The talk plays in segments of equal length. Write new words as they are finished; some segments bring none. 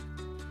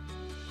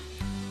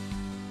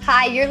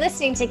Hi, you're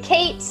listening to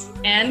Kate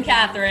and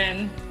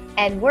Catherine,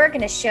 and we're going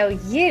to show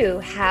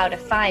you how to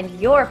find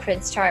your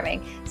Prince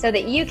Charming so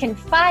that you can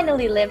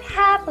finally live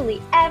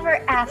happily ever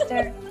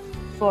after,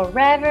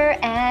 forever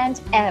and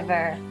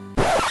ever.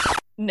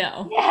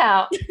 No.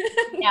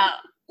 No.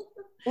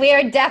 We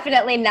are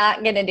definitely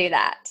not going to do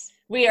that.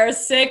 We are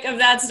sick of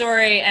that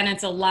story, and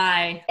it's a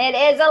lie. It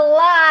is a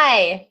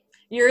lie.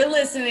 You're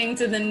listening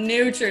to The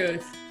New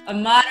Truth, a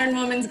modern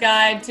woman's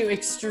guide to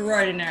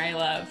extraordinary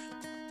love.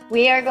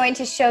 We are going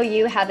to show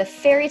you how the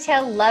fairy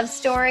tale love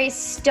story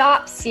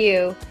stops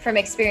you from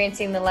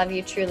experiencing the love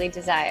you truly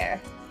desire.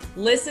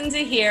 Listen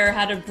to hear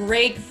how to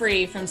break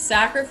free from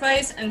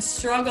sacrifice and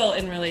struggle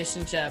in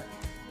relationship.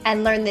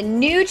 And learn the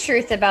new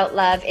truth about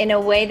love in a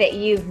way that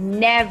you've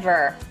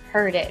never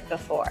heard it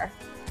before.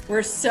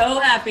 We're so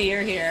happy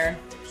you're here.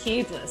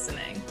 Keep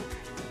listening.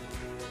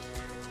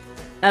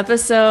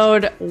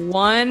 Episode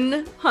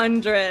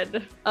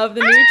 100 of the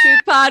New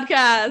Truth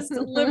podcast,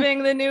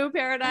 living the new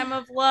paradigm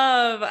of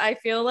love. I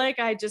feel like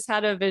I just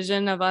had a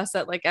vision of us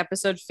at like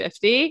episode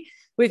 50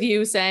 with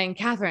you saying,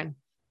 Catherine,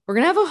 we're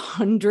going to have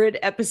 100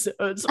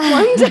 episodes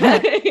one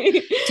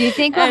day. Do you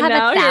think we'll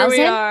have 1,000? Here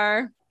we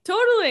are.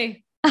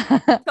 Totally.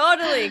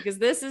 Totally. Because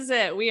this is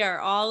it. We are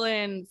all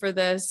in for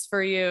this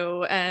for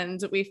you. And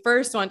we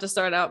first want to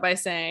start out by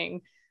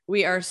saying,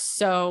 we are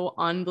so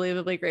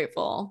unbelievably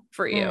grateful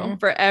for you,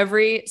 for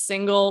every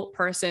single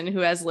person who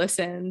has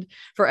listened,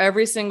 for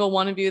every single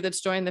one of you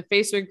that's joined the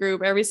Facebook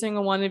group, every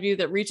single one of you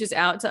that reaches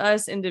out to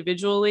us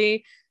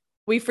individually.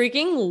 We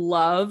freaking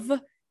love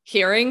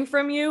hearing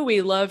from you.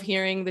 We love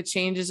hearing the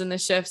changes and the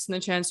shifts and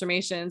the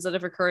transformations that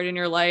have occurred in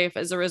your life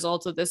as a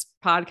result of this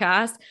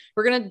podcast.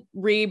 We're going to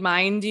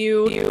remind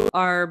you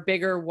our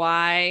bigger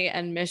why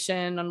and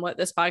mission on what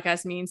this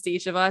podcast means to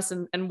each of us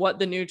and what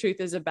the new truth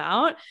is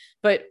about.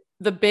 But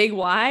the big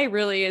why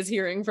really is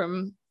hearing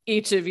from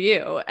each of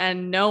you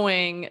and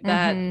knowing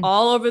that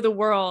all over the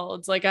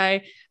world, like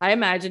I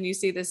imagine you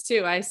see this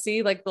too. I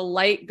see like the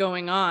light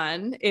going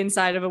on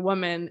inside of a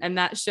woman, and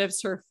that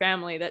shifts her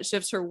family, that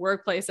shifts her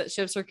workplace, that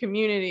shifts her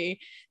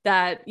community,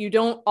 that you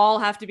don't all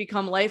have to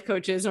become life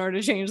coaches in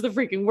order to change the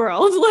freaking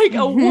world. Like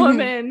a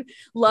woman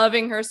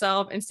loving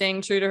herself and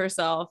staying true to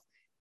herself,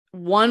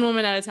 one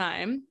woman at a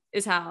time,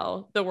 is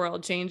how the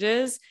world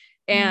changes.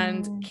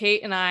 And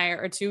Kate and I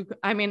are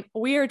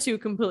we are two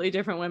completely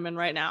different women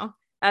right now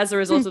as a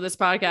result of this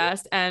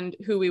podcast and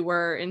who we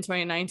were in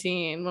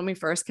 2019 when we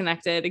first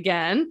connected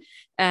again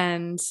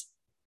and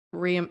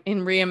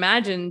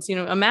imagines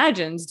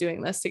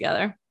doing this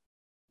together.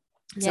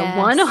 Yes. So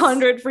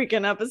 100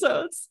 freaking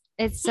episodes.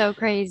 It's so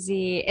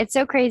crazy. It's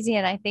so crazy.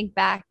 And I think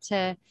back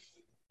to,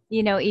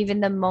 even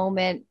the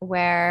moment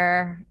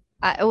where,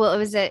 it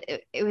was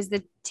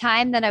the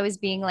time that I was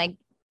being like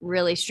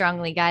really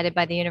strongly guided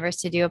by the universe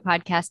to do a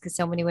podcast, because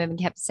so many women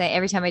kept saying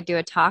every time I do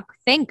a talk,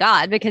 thank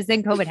God, because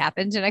then COVID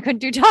happened and I couldn't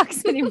do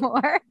talks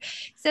anymore.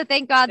 So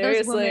thank God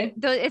those women,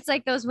 it's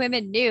like those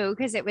women knew,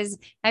 because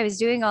I was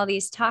doing all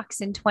these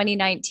talks in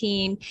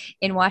 2019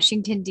 in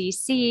Washington,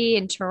 DC,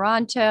 in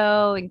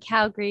Toronto, in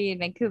Calgary, in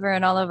Vancouver,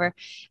 and all over.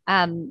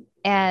 And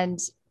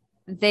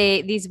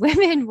these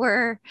women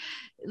were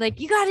like,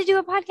 you got to do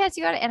a podcast.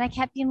 And I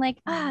kept being like,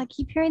 I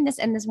keep hearing this.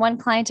 And this one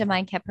client of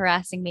mine kept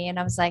harassing me. And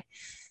I was like,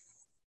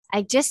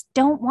 I just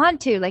don't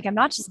want to. Like, I'm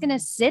not just going to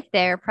sit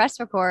there, press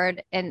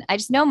record. And I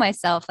just know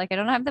myself, like, I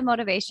don't have the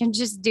motivation to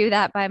just do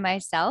that by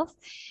myself.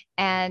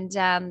 And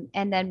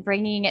then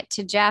bringing it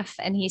to Jeff.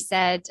 And I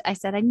said,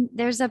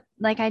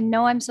 I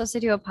know I'm supposed to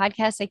do a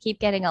podcast. I keep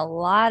getting a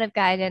lot of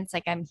guidance.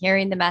 Like, I'm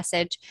hearing the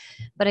message,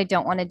 but I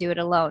don't want to do it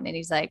alone. And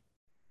he's like,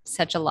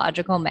 such a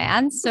logical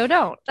man. So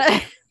don't.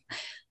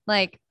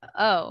 Like,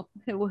 oh,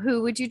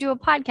 who would you do a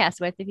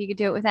podcast with if you could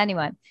do it with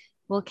anyone?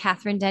 Well,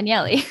 Catherine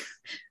Daniele.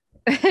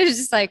 It was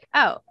just like,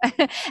 oh,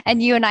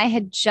 and you and I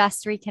had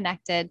just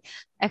reconnected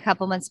a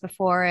couple months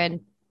before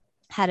and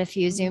had a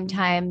few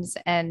FaceTimes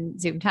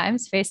and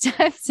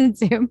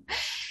Zoom.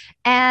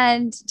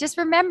 And just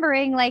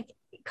remembering like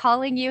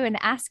calling you and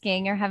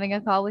asking or having a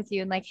call with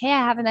you and like, hey, I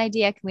have an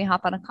idea. Can we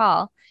hop on a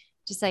call?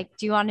 Just like,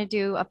 do you want to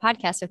do a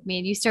podcast with me?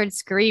 And you started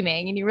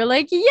screaming and you were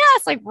like,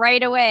 yes, like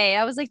right away.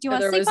 I was like, do you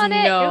want to sleep on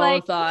it? You're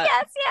like, thought.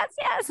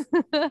 Yes.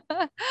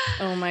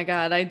 Oh my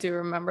God. I do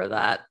remember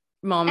that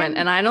moment.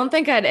 And I don't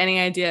think I had any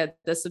idea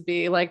this would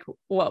be like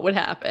what would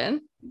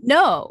happen.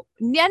 No,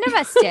 none of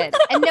us did.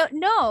 And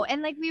no.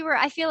 And like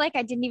I feel like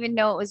I didn't even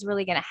know it was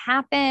really going to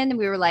happen.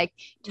 We were like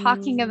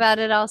talking about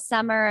it all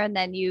summer. And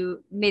then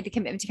you made the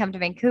commitment to come to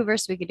Vancouver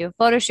so we could do a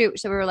photo shoot.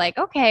 So we were like,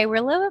 okay, we're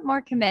a little bit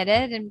more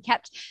committed, and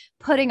kept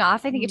putting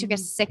off. I think it took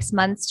us 6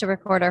 months to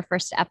record our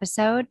first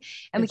episode.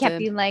 And we kept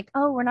being like,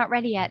 oh, we're not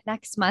ready yet.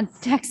 Next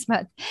month.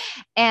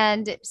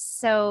 And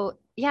so,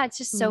 yeah, it's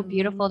just so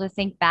beautiful to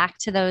think back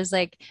to those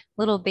like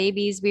little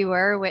babies we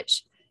were,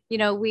 which,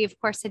 we of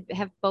course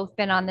have both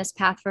been on this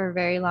path for a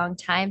very long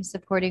time,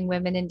 supporting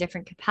women in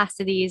different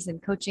capacities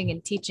and coaching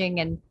and teaching,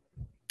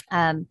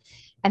 and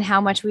how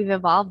much we've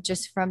evolved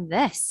just from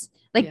this.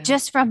 like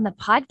just from the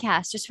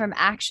podcast, just from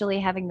actually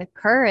having the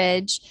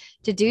courage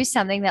to do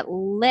something that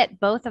lit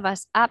both of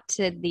us up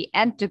to the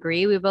nth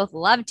degree. We both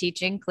love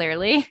teaching,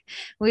 clearly.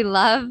 We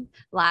love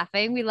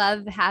laughing. We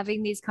love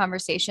having these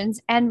conversations.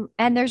 And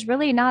there's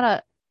really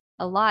not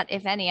a lot,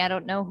 if any. I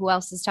don't know who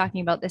else is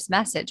talking about this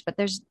message, but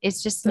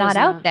it's just not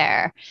out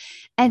there.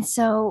 And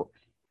so,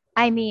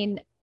 I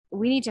mean,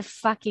 we need to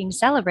fucking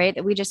celebrate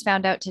that we just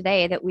found out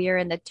today that we are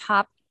in the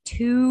top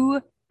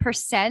 2%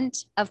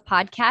 of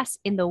podcasts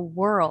in the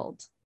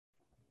world.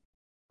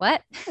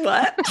 What? In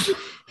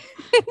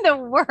the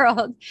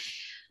world.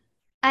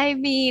 I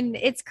mean,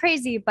 it's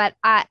crazy, but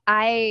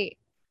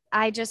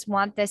I just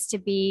want this to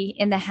be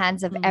in the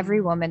hands of every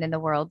woman in the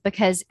world,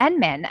 because, and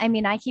men, I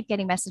mean, I keep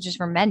getting messages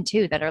from men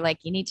too that are like,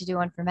 you need to do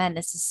one for men.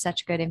 This is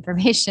such good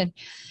information.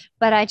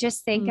 But I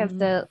just think of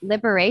the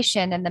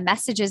liberation and the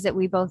messages that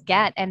we both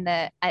get. And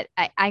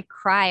I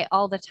cry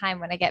all the time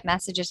when I get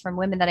messages from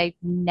women that I've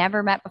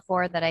never met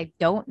before, that I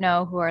don't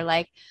know, who are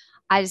like,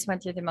 I just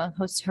went through the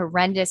most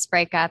horrendous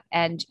breakup,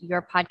 and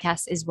your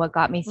podcast is what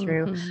got me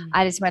through.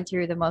 I just went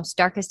through the most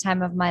darkest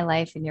time of my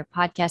life, and your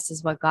podcast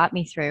is what got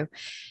me through.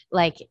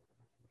 Like,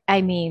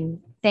 I mean,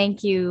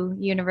 thank you,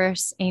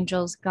 universe,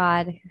 angels,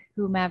 God,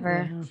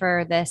 whomever,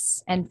 for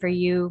this. And for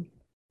you,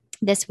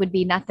 this would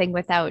be nothing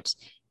without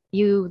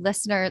you,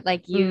 listener,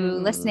 like you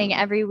listening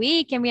every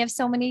week. And we have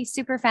so many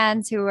super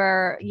fans who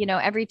are,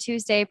 every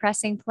Tuesday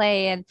pressing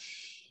play. And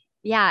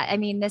yeah, I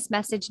mean, this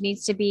message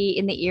needs to be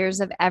in the ears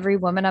of every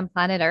woman on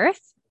planet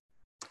Earth,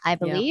 I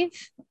believe,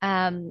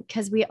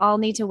 because we all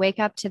need to wake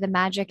up to the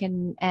magic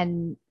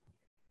and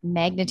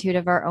magnitude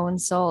of our own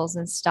souls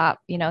and stop,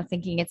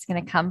 thinking it's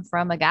going to come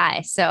from a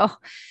guy. So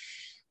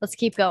let's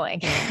keep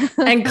going.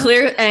 and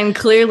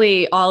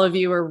clearly all of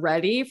you are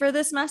ready for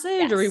this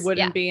message, or we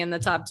wouldn't be in the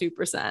top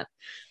 2%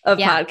 of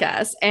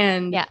podcasts.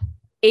 And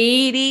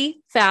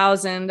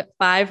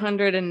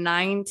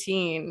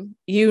 80,519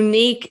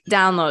 unique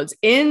downloads.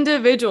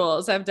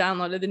 Individuals have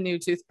downloaded the New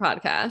Tooth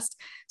podcast.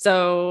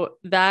 So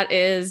that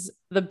is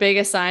the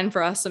biggest sign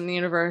for us from the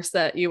universe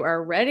that you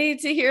are ready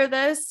to hear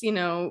this,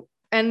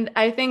 And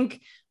I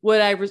think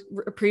what I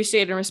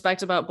appreciate and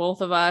respect about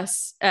both of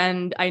us,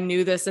 and I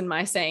knew this in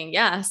my saying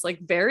yes, like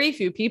very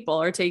few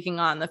people are taking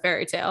on the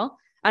fairy tale.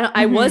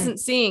 I wasn't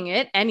seeing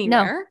it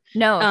anywhere.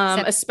 No,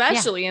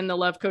 especially in the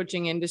love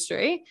coaching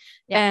industry.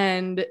 Yeah.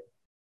 And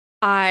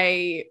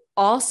I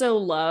also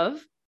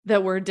love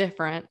that we're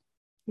different.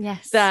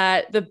 Yes.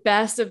 That the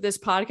best of this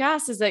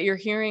podcast is that you're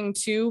hearing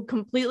two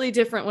completely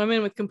different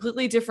women with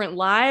completely different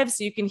lives.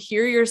 So you can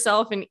hear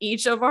yourself in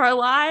each of our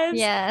lives.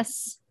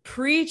 Yes.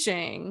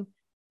 Preaching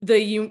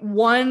the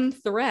one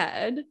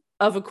thread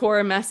of a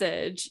core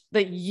message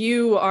that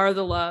you are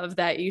the love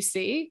that you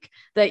seek,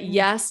 that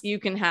yes, you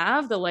can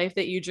have the life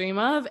that you dream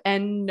of.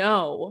 And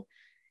no,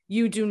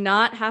 you do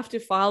not have to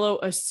follow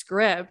a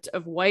script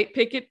of white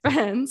picket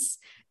fence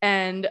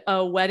and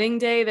a wedding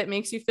day that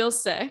makes you feel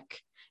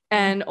sick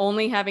and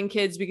only having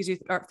kids because you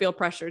feel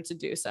pressured to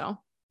do so.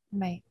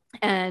 Right.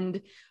 And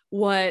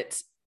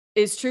what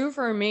is true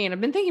for me, and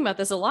I've been thinking about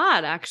this a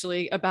lot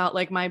actually, about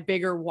like my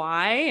bigger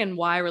why and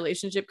why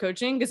relationship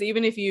coaching. Because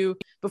even if you,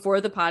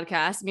 before the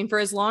podcast, I mean, for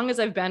as long as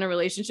I've been a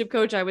relationship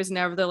coach, I was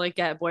never the like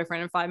get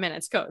boyfriend in 5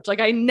 minutes coach. Like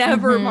I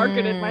never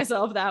marketed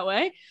myself that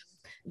way.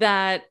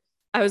 That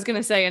I was going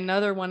to say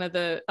another one of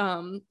the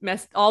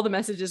all the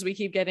messages we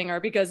keep getting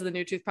are because of the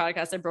New Tooth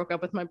podcast. I broke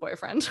up with my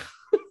boyfriend.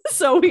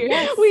 So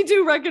we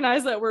do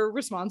recognize that we're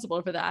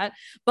responsible for that.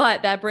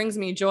 But that brings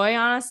me joy,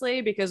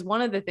 honestly, because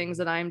one of the things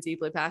that I'm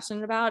deeply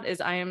passionate about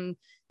is I am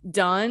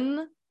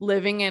done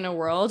living in a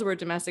world where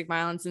domestic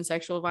violence and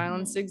sexual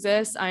violence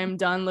exists. I am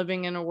done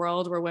living in a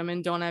world where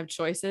women don't have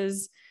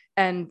choices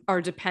and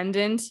are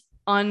dependent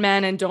on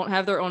men and don't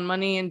have their own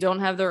money and don't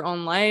have their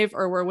own life,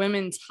 or where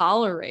women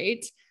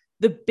tolerate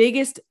the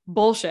biggest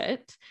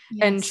bullshit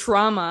and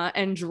trauma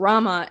and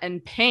drama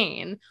and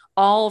pain,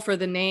 all for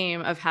the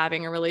name of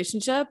having a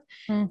relationship.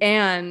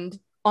 And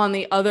on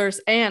the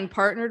others, and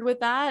partnered with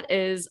that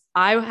is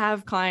I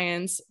have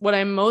clients. What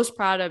I'm most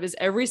proud of is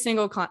every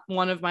single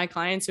one of my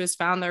clients who has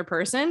found their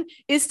person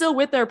is still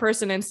with their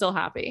person and still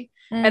happy.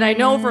 And I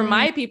know for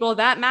my people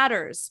that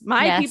matters.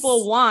 My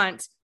people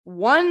want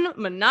one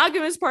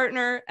monogamous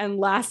partner and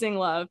lasting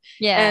love.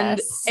 And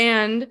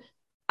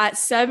at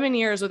 7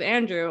 years with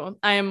Andrew,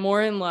 I am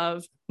more in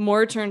love,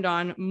 more turned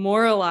on,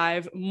 more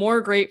alive,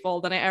 more grateful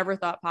than I ever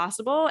thought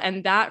possible.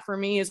 And that for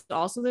me is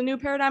also the new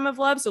paradigm of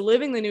love. So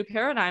living the new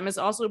paradigm is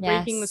also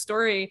breaking the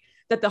story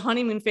that the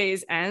honeymoon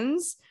phase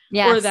ends,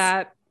 or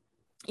that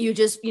you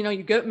just,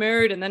 you get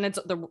married and then it's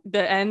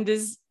the end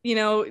is,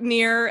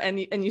 near, and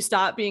you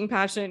stop being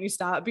passionate, you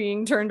stop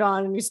being turned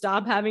on, and you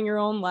stop having your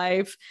own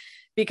life.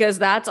 Because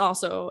that's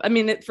also, I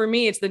mean, for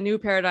me, it's the new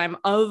paradigm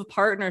of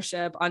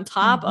partnership on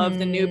top of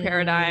the new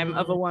paradigm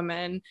of a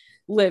woman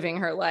living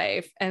her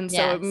life. And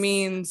so it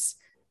means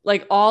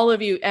like all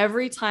of you,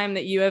 every time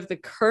that you have the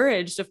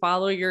courage to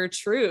follow your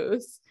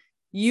truth,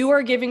 you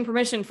are giving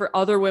permission for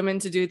other women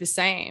to do the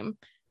same.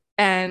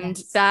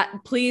 And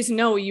that, please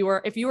know,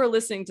 if you are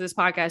listening to this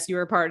podcast, you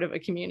are part of a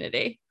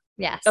community.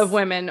 Yes. of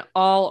women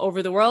all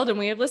over the world. And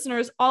we have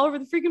listeners all over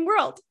the freaking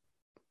world.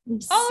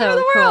 All over So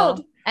the world.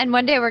 cool. And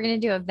one day we're going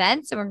to do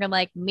events and we're going to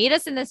like meet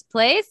us in this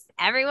place,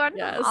 everyone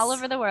from all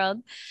over the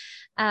world.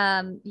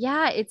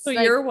 Yeah, it's so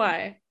like your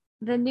why.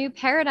 the new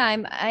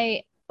paradigm.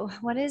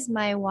 What is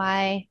my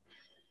why?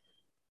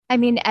 I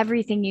mean,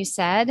 everything you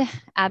said,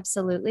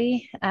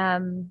 absolutely.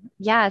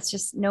 Yeah, it's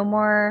just no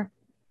more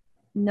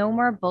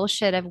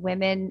bullshit of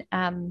women.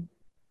 I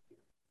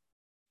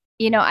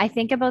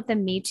think about the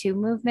Me Too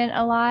movement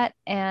a lot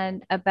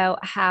and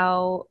about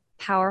how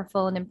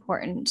powerful and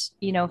important,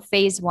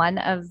 phase one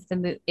of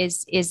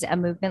is a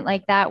movement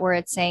like that, where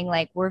it's saying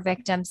like, we're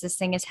victims, this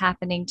thing is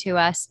happening to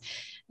us.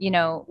 We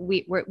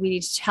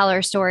need to tell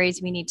our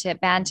stories. We need to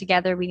band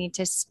together. We need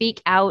to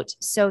speak out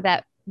so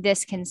that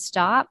this can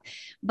stop,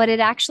 but it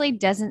actually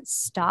doesn't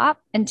stop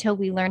until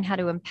we learn how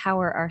to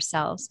empower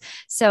ourselves.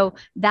 So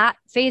that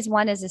phase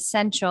one is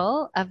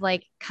essential of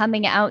like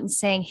coming out and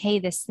saying, hey,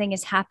 this thing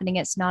is happening.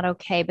 It's not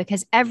okay.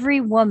 Because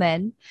every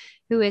woman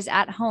who is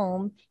at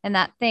home and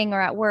that thing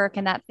or at work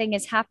and that thing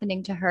is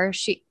happening to her,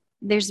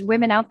 there's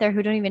women out there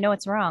who don't even know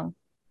it's wrong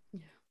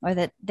or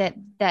that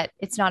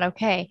it's not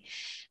okay.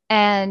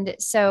 And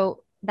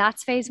so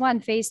that's phase one.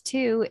 Phase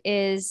two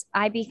is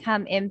I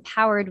become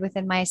empowered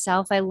within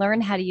myself. I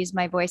learn how to use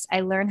my voice.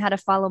 I learn how to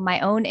follow my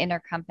own inner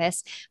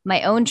compass,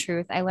 my own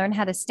truth. I learn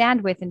how to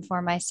stand with and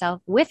for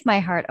myself with my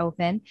heart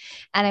open.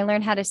 And I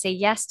learn how to say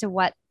yes to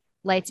what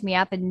lights me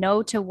up and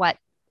no to what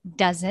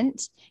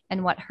doesn't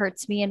and what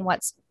hurts me and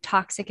what's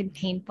toxic and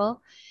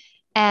painful.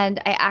 And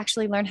I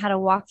actually learned how to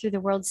walk through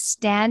the world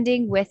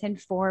standing with and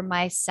for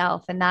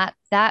myself. And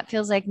that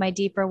feels like my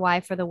deeper why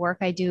for the work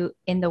I do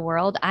in the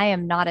world. I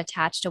am not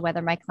attached to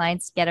whether my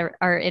clients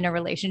are in a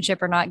relationship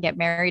or not, get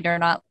married or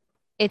not.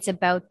 It's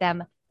about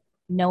them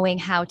knowing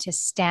how to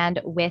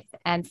stand with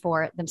and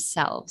for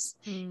themselves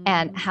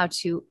and how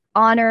to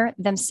honor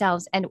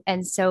themselves.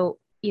 And so,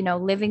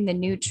 living the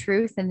new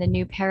truth and the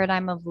new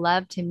paradigm of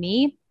love to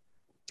me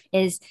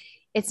is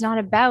it's not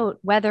about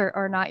whether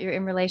or not you're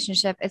in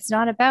relationship. It's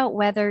not about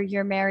whether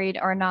you're married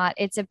or not.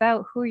 It's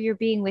about who you're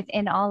being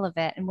within all of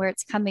it and where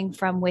it's coming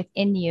from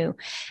within you.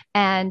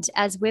 And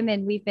as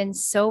women, we've been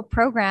so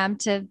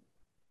programmed to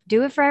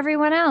do it for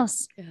everyone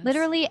else. Yes.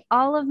 Literally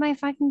all of my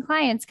fucking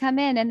clients come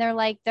in and they're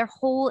like, their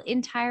whole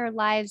entire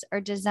lives are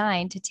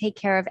designed to take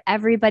care of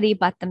everybody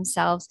but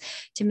themselves,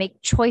 to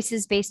make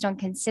choices based on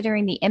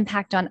considering the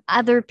impact on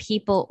other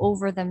people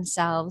over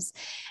themselves.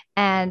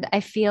 And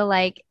I feel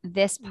like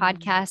this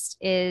podcast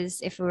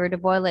is, if we were to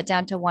boil it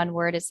down to one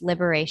word, is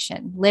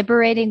liberation,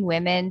 liberating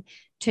women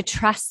to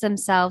trust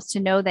themselves, to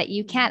know that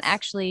you can't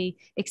actually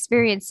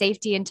experience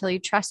safety until you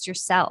trust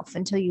yourself,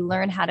 until you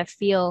learn how to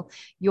feel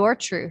your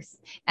truth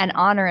and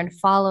honor and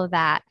follow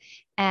that.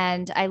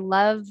 And I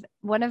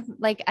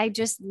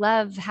just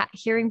love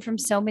hearing from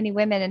so many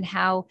women and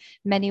how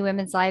many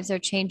women's lives are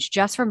changed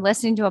just from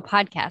listening to a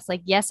podcast.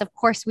 Like, yes, of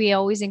course, we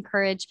always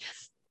encourage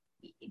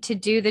to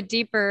do the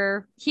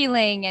deeper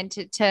healing and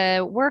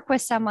to work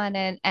with someone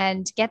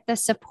and get the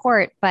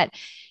support. But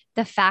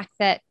the fact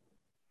that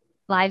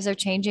lives are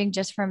changing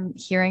just from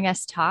hearing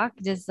us talk,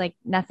 just like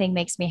nothing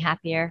makes me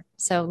happier.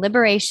 So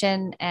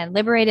liberation and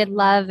liberated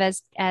love,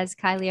 as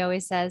Kylie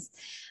always says.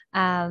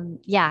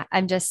 Yeah,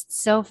 I'm just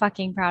so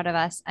fucking proud of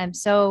us. I'm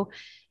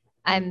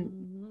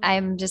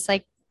just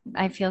like,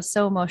 I feel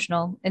so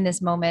emotional in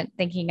this moment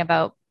thinking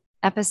about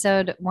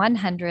episode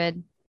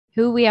 100,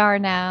 who we are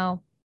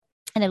now.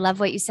 And I love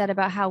what you said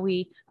about how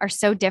we are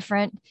so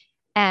different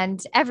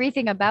and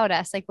everything about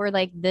us. Like we're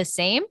like the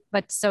same,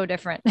 but so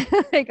different.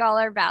 Like all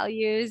our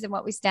values and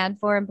what we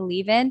stand for and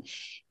believe in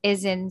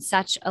is in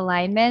such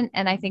alignment.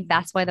 And I think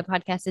that's why the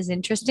podcast is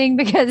interesting,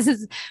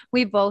 because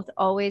we both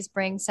always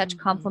bring such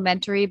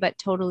complementary, but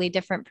totally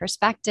different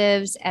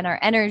perspectives, and our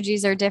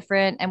energies are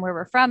different, and where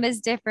we're from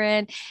is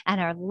different, and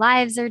our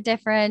lives are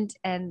different,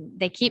 and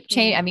they keep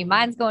changing. I mean,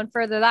 mine's going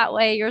further that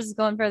way. Yours is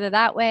going further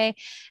that way.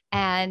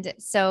 And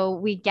so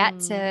we get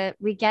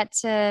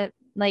to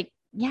like,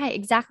 yeah,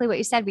 exactly what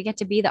you said. We get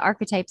to be the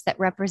archetypes that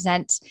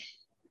represent,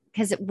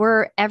 because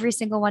every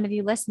single one of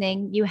you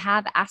listening, you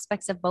have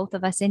aspects of both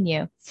of us in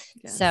you.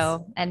 Yes.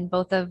 So, and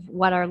both of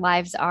what our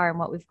lives are and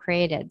what we've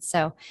created.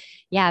 So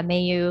yeah,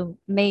 may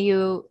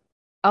you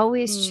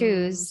always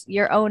choose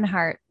your own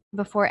heart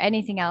before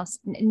anything else,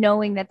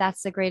 knowing that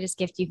that's the greatest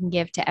gift you can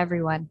give to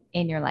everyone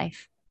in your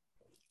life.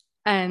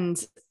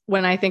 And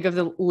when I think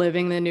of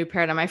living the new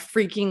paradigm, I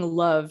freaking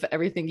love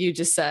everything you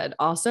just said.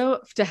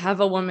 Also, to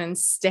have a woman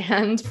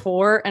stand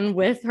for and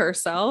with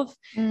herself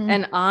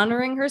and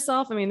honoring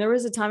herself. I mean, there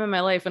was a time in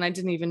my life when I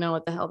didn't even know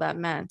what the hell that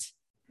meant.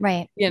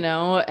 Right.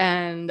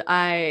 And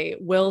I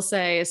will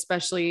say,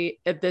 especially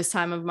at this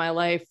time of my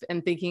life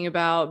and thinking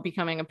about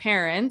becoming a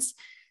parent,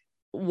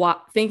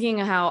 thinking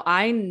how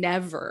I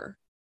never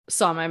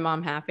saw my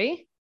mom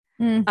happy.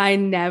 I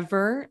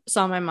never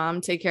saw my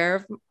mom take care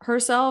of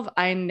herself.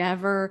 I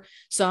never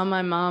saw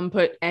my mom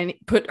put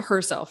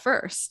herself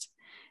first.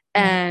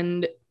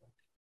 And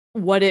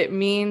what it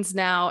means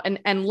now.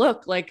 And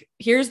look, like,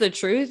 here's the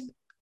truth.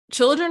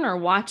 Children are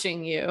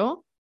watching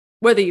you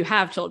whether you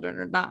have children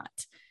or not.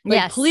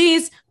 Like,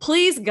 Yes.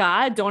 please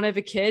God, don't have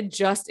a kid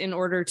just in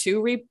order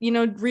to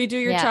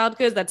redo your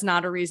childhood. That's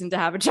not a reason to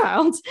have a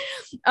child.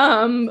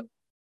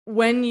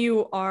 When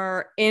you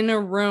are in a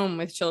room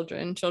with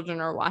children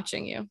are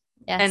watching you.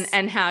 Yes.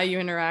 And how you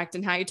interact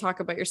and how you talk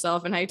about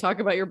yourself and how you talk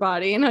about your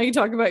body and how you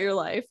talk about your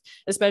life,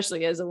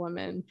 especially as a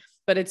woman.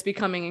 But it's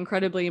becoming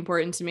incredibly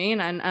important to me.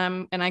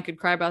 And I could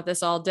cry about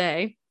this all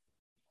day,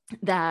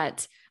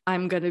 that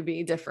I'm going to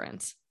be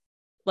different.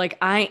 Like,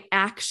 I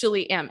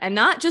actually am. And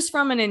not just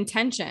from an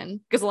intention,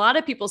 because a lot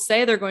of people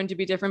say they're going to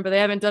be different, but they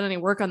haven't done any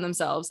work on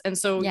themselves. And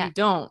so you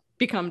don't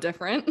become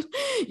different.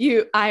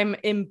 I'm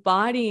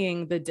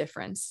embodying the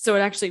difference. So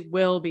it actually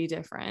will be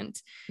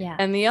different. Yeah.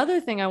 And the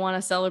other thing I want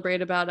to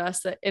celebrate about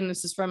us, and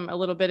this is from a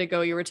little bit ago,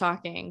 you were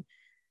talking,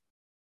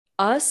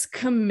 us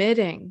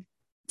committing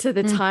to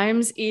the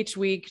times each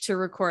week to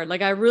record.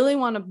 Like, I really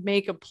want to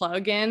make a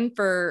plug in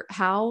for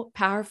how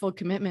powerful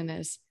commitment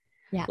is.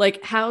 Yeah.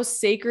 Like, how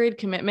sacred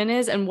commitment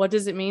is, and what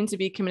does it mean to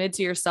be committed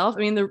to yourself? I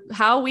mean,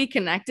 how we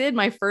connected,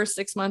 my first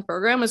 6-month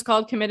program was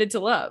called Committed to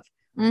Love,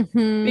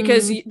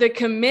 because the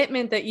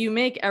commitment that you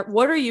make,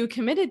 what are you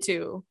committed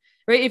to,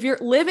 right? If you're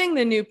living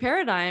the new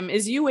paradigm,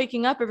 is you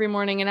waking up every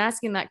morning and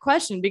asking that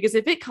question, because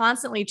if it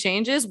constantly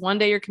changes, one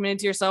day you're committed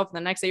to yourself, and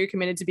the next day you're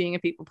committed to being a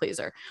people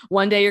pleaser.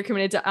 One day you're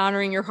committed to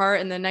honoring your heart,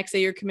 and the next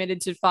day you're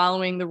committed to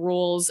following the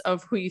rules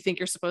of who you think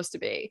you're supposed to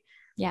be.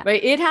 Yeah.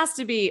 Right. It has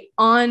to be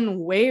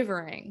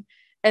unwavering.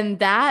 And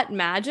that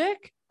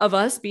magic of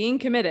us being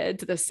committed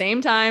to the same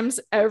times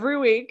every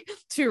week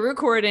to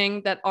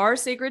recording, that our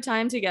sacred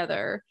time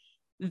together,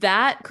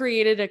 that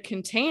created a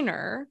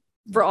container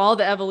for all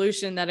the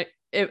evolution that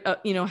it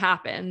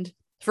happened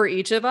for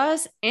each of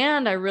us.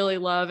 And I really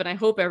love, and I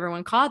hope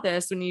everyone caught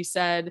this when you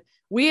said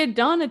we had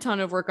done a ton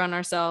of work on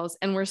ourselves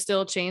and we're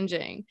still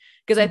changing,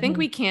 because I think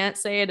we can't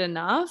say it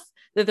enough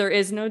that there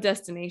is no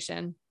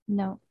destination.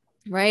 No.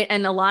 Right.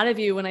 And a lot of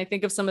you, when I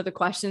think of some of the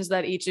questions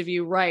that each of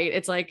you write,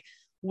 it's like,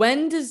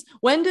 when does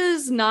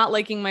not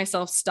liking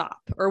myself stop?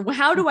 Or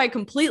how do I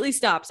completely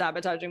stop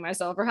sabotaging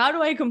myself? Or how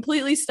do I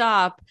completely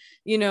stop,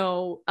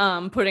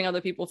 putting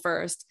other people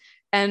first?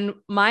 And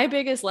my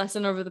biggest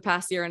lesson over the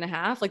past year and a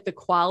half, like the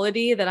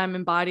quality that I'm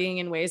embodying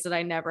in ways that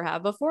I never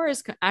have before,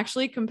 is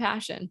actually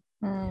compassion.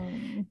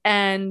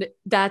 And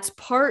that's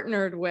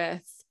partnered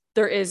with,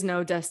 there is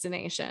no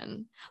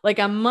destination. Like,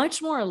 I'm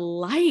much more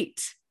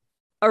light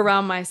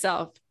around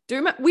myself. Do you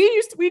remember,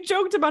 we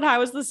joked about how I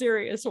was the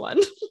serious one.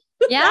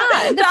 Yeah.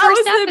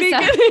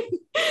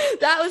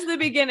 That was the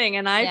beginning.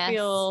 And I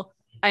feel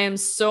I am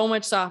so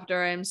much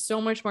softer. I am so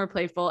much more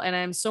playful, and I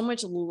am so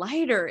much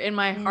lighter in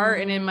my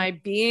heart and in my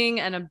being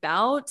and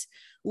about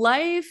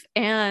life.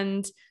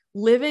 And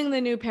living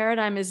the new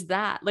paradigm is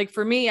that, like,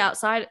 for me,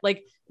 outside,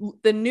 like,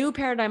 the new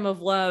paradigm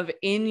of love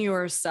in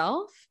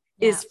yourself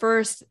is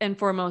first and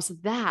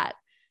foremost that.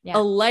 Yeah. A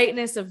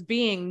lightness of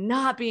being,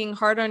 not being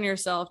hard on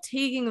yourself,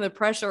 taking the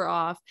pressure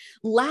off,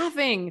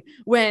 laughing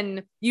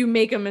when you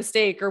make a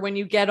mistake or when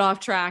you get off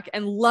track,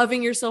 and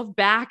loving yourself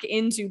back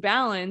into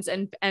balance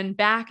and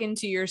back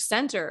into your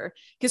center.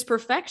 Because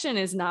perfection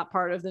is not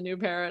part of the new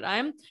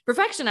paradigm.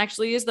 Perfection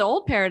actually is the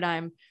old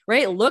paradigm,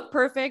 right? Look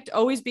perfect,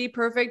 always be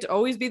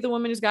the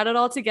woman who's got it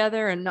all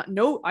together, and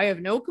I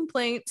have no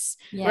complaints,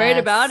 right?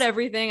 About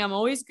everything. I'm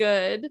always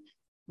good.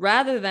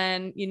 Rather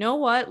than, you know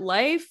what,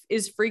 life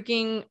is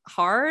freaking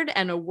hard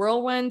and a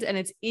whirlwind, and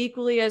it's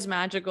equally as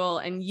magical.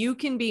 And you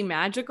can be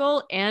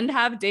magical and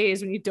have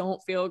days when you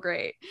don't feel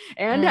great,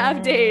 and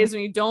have days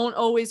when you don't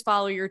always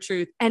follow your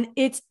truth. And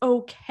it's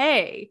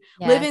okay.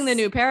 Yes. Living the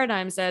new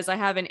paradigm says I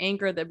have an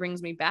anchor that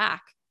brings me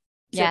back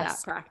to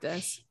that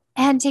practice.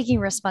 And taking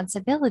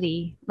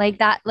responsibility like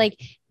that, like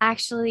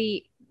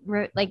actually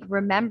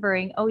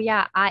remembering,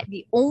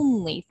 the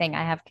only thing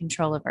I have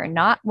control over,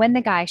 not when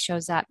the guy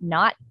shows up,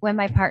 not when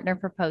my partner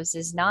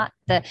proposes, not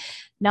the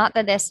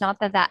this, not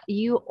that,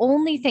 you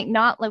only think,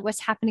 not like what's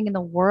happening in the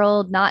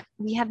world,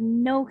 we have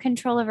no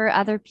control over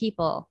other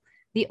people.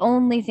 The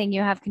only thing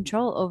you have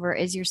control over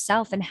is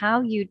yourself and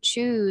how you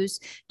choose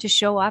to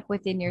show up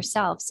within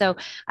yourself. So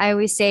I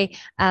always say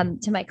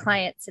to my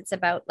clients, it's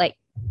about like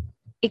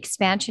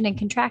expansion and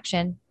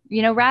contraction.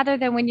 Rather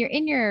than when you're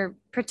in your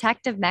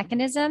protective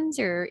mechanisms,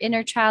 your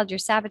inner child, your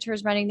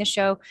saboteurs running the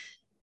show,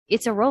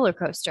 it's a roller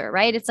coaster,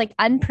 right? It's like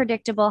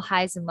unpredictable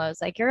highs and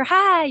lows. Like you're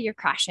high, you're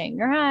crashing,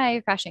 you're high,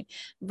 you're crashing,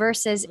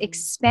 versus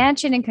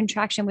expansion and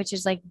contraction, which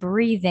is like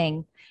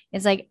breathing.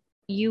 It's like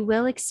you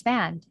will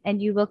expand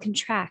and you will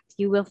contract.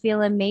 You will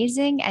feel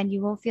amazing and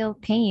you will feel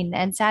pain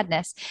and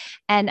sadness,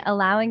 and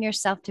allowing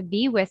yourself to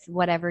be with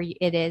whatever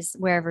it is,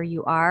 wherever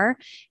you are.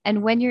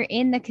 And when you're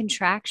in the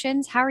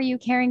contractions, how are you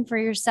caring for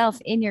yourself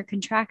in your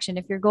contraction?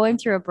 If you're going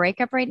through a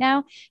breakup right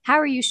now, how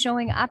are you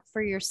showing up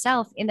for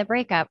yourself in the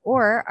breakup?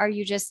 Or are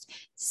you just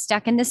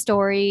stuck in the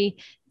story,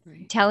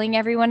 telling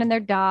everyone and their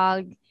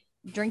dog,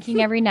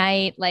 drinking every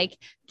night, like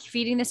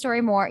feeding the story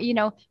more,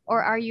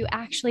 or are you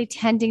actually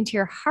tending to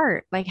your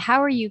heart? Like,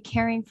 how are you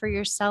caring for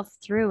yourself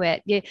through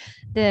it?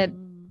 The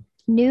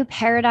new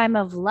paradigm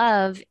of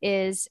love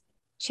is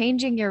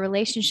changing your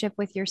relationship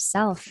with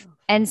yourself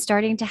and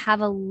starting to have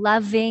a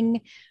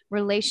loving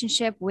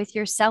relationship with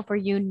yourself where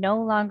you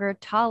no longer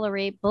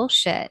tolerate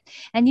bullshit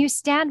and you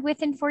stand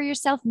with and for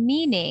yourself,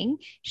 meaning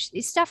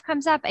stuff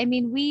comes up. I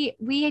mean,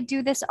 we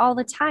do this all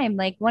the time.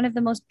 Like, one of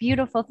the most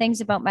beautiful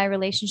things about my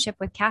relationship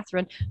with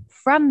Catherine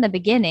from the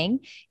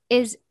beginning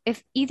is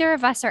if either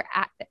of us are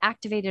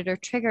activated or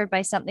triggered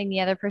by something the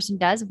other person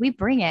does, we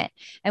bring it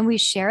and we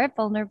share it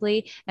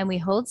vulnerably and we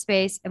hold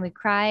space and we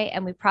cry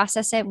and we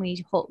process it and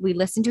we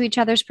listen to each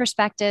other's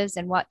perspectives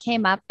and what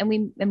came up and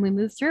we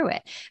move through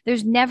it.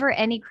 There's never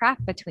any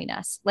crap between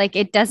us. Like,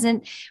 it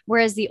doesn't,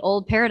 whereas the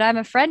old paradigm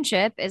of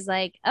friendship is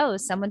like, oh,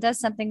 someone does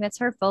something that's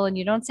hurtful and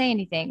you don't say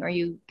anything, or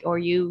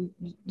you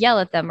yell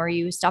at them, or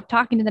you stop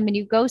talking to them and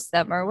you ghost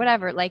them or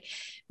whatever, like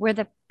where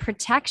the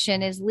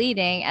protection is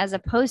leading, as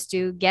opposed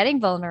to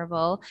getting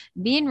vulnerable,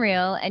 being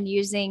real, and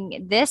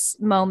using this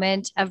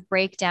moment of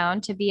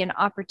breakdown to be an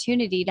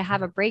opportunity to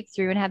have a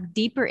breakthrough and have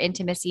deeper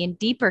intimacy and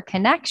deeper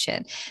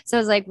connection. So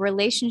it's like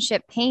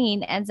relationship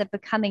pain ends up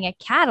becoming a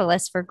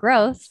catalyst for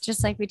growth,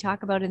 just like we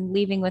talk about in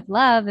Leaving with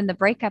Love in the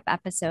breakup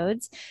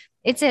episodes.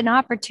 It's an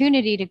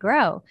opportunity to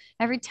grow.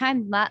 Every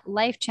time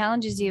life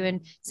challenges you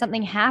and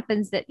something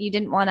happens that you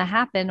didn't want to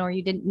happen or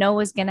you didn't know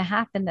was going to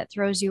happen that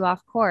throws you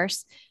off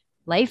course,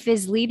 life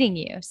is leading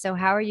you. So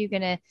how are you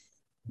going to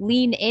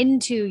lean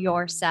into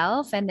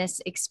yourself and this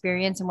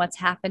experience and what's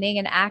happening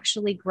and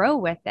actually grow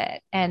with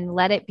it and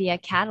let it be a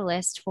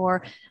catalyst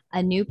for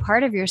a new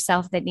part of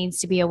yourself that needs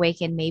to be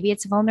awakened? Maybe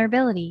it's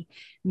vulnerability.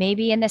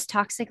 Maybe in this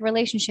toxic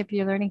relationship,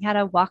 you're learning how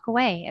to walk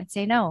away and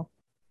say no,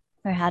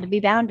 or how to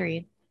be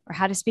boundaried, or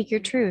how to speak your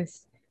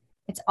truth.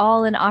 It's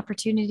all an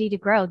opportunity to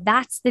grow.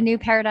 That's the new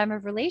paradigm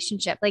of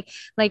relationship. Like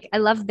I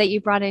love that you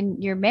brought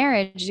in your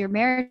marriage,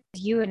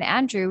 you and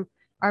Andrew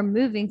are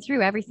moving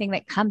through everything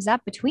that comes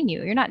up between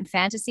you. You're not in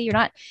fantasy. You're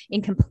not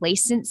in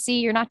complacency.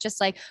 You're not just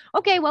like,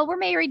 okay, well, we're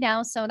married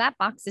now, so that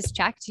box is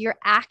checked. You're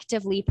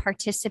actively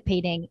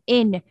participating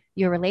in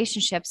your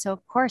relationship. So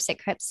of course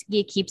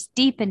it keeps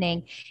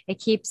deepening. It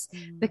keeps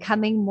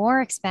becoming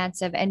more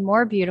expansive and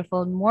more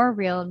beautiful and more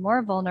real and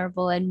more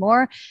vulnerable and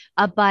more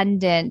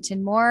abundant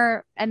and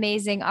more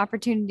amazing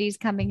opportunities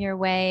coming your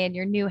way, and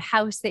your new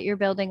house that you're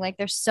building. Like,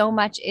 there's so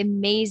many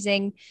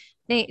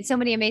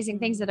amazing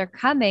things that are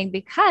coming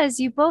because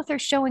you both are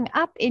showing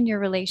up in your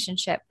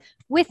relationship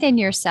within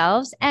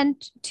yourselves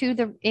and to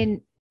the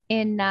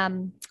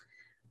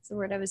what's the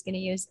word I was going to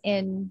use,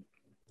 in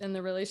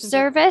the relationship,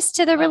 service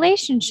to the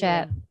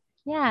relationship.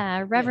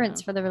 Yeah,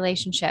 reverence for the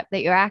relationship,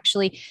 that you're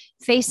actually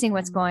facing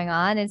what's going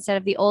on instead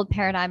of the old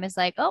paradigm is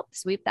like, oh,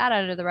 sweep that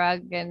under the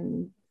rug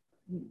and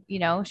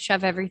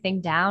shove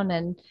everything down.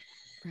 And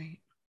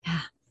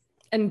yeah.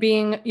 And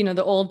being,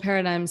 the old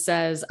paradigm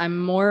says, I'm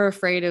more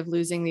afraid of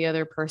losing the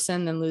other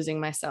person than losing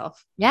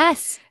myself.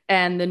 Yes.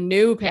 And the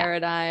new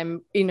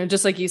paradigm,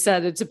 just like you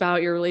said, it's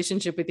about your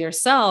relationship with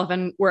yourself,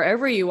 and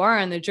wherever you are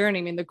on the journey.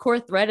 I mean, the core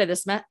thread of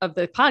of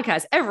the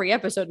podcast, every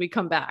episode, we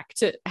come back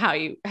to how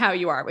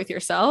you are with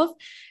yourself.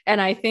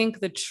 And I think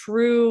the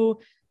true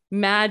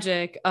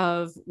magic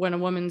of when a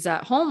woman's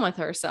at home with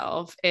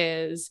herself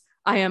is,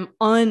 I am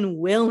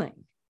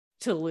unwilling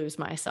to lose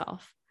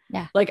myself.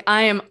 Yeah. Like,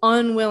 I am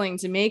unwilling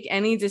to make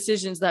any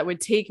decisions that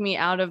would take me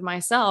out of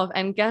myself.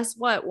 And guess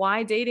what?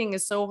 Why dating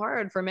is so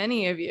hard for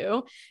many of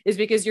you is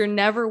because you're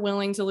never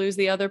willing to lose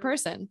the other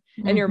person.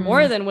 And you're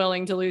more than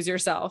willing to lose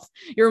yourself.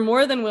 You're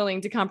more than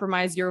willing to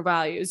compromise your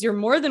values. You're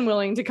more than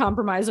willing to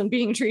compromise on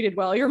being treated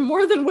well. You're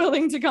more than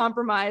willing to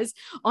compromise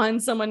on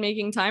someone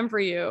making time for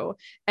you.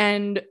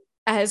 And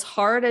as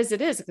hard as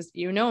it is, because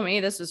me,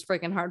 this was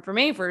freaking hard for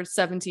me for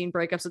 17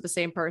 breakups with the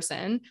same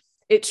person.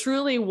 It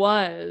truly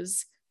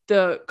was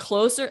the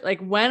closer,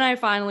 like when I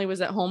finally was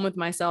at home with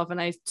myself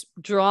and I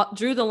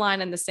drew the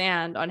line in the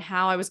sand on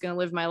how I was going to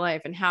live my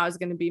life and how I was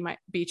going to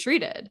be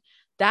treated.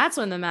 That's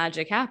when the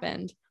magic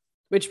happened,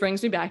 which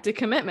brings me back to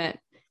commitment.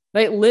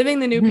 Like, living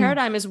the new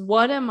paradigm is,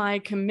 what am I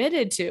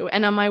committed to?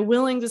 And am I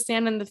willing to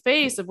stand in the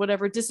face of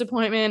whatever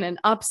disappointment and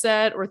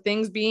upset or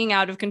things being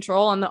out of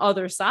control on the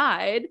other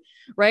side,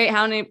 right?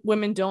 How many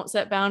women don't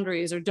set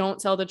boundaries or don't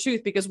tell the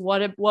truth because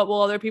what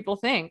will other people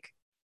think?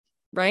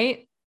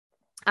 Right.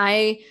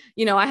 I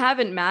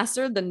haven't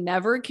mastered the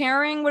never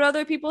caring what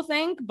other people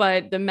think,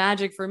 but the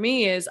magic for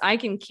me is I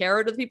can care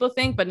what other people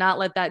think, but not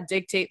let that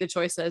dictate the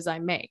choices I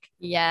make.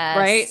 Yes.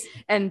 Right.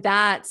 And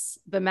that's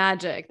the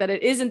magic, that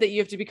it isn't that you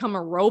have to become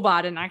a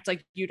robot and act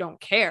like you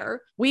don't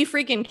care. We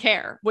freaking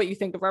care what you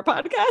think of our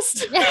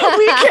podcast.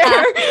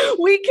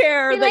 We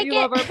care that you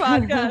love our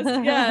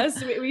podcast. Yes.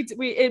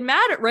 It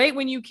matters, right?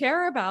 When you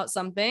care about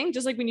something,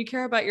 just like when you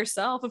care about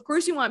yourself, of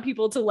course you want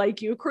people to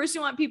like you. Of course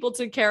you want people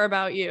to care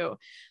about you.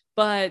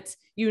 But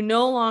you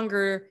no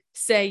longer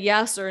say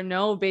yes or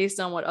no based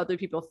on what other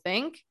people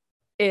think.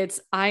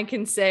 It's, I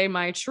can say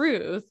my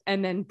truth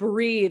and then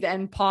breathe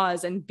and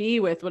pause and be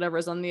with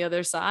whatever's on the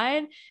other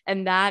side.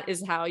 And that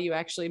is how you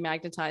actually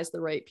magnetize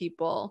the right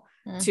people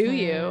to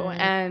you.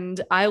 And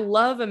I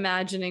love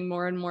imagining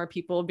more and more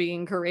people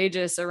being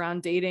courageous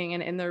around dating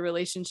and in their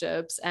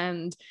relationships.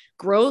 And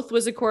growth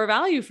was a core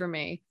value for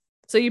me.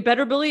 So you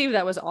better believe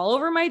that was all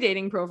over my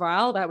dating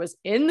profile. That was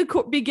in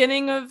the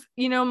beginning of,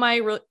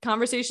 my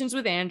conversations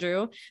with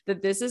Andrew,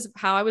 that this is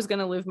how I was going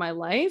to live my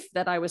life,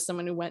 that I was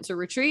someone who went to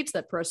retreats,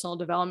 that personal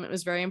development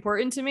was very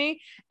important to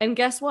me. And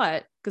guess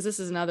what? Because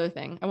this is another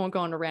thing. I won't go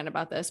on a rant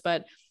about this,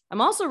 but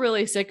I'm also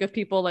really sick of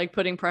people like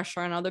putting pressure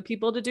on other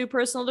people to do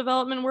personal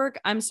development work.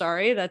 I'm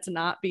sorry. That's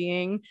not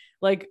being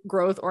like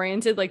growth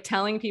oriented. Like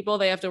telling people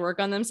they have to work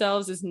on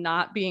themselves is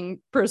not being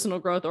personal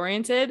growth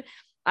oriented.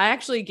 I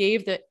actually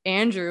gave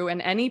Andrew and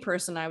any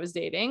person I was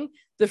dating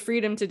the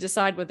freedom to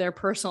decide what their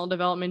personal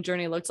development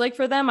journey looks like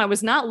for them. I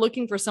was not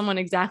looking for someone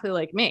exactly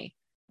like me.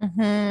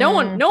 Mm-hmm.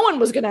 No one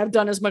was going to have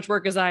done as much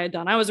work as I had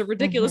done. I was a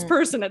ridiculous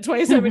person at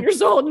 27 years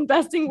old,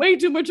 investing way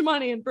too much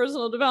money in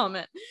personal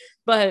development.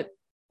 But,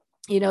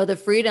 the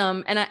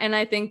freedom, and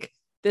I think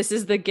this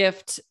is the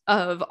gift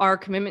of our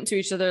commitment to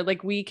each other.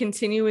 Like we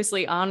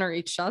continuously honor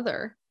each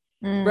other.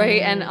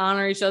 Right. And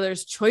honor each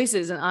other's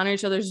choices and honor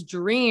each other's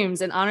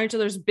dreams and honor each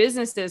other's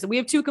businesses. We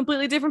have two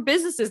completely different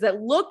businesses that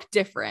look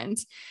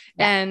different.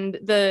 Yeah. And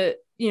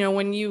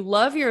when you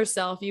love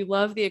yourself, you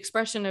love the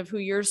expression of who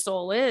your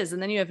soul is.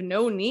 And then you have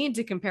no need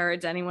to compare it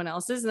to anyone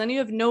else's. And then you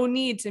have no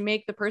need to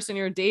make the person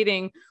you're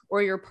dating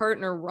or your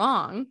partner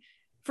wrong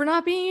for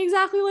not being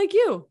exactly like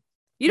you.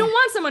 You don't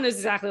want someone who's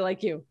exactly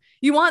like you.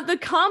 You want the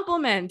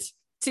compliment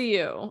to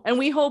you. And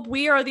we hope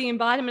we are the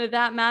embodiment of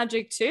that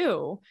magic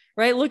too,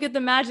 right? Look at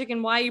the magic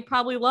and why you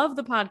probably love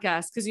the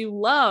podcast, because you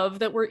love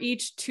that we're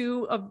each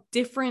two of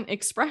different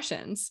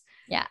expressions.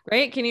 Yeah.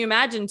 Right. Can you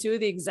imagine two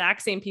of the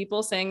exact same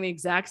people saying the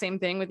exact same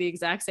thing with the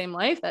exact same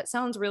life? That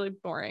sounds really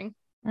boring.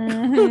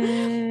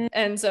 Mm-hmm.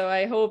 And so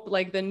I hope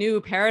like the new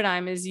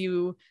paradigm is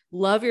you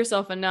love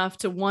yourself enough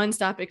to one,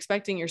 stop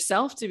expecting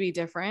yourself to be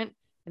different.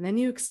 And then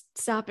you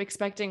stop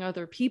expecting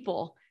other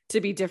people to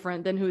be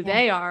different than who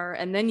they are.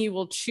 And then you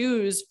will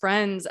choose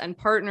friends and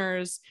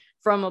partners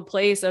from a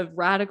place of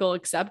radical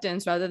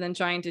acceptance rather than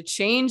trying to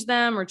change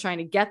them or trying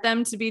to get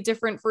them to be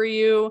different for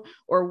you,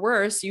 or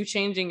worse, you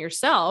changing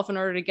yourself in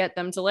order to get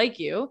them to like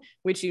you,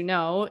 which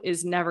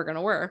is never going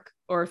to work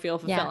or feel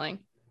fulfilling.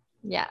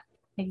 Yeah,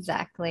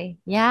 exactly.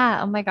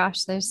 Yeah. Oh my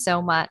gosh, there's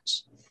so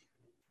much.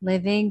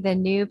 Living the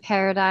new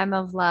paradigm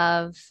of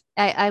love.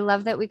 I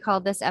love that we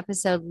called this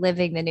episode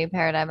Living the New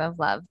Paradigm of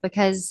Love,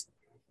 because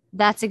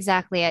that's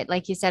exactly it.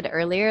 Like you said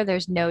earlier,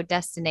 there's no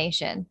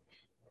destination.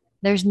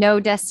 There's no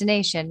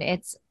destination.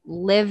 It's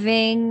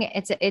living.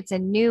 It's a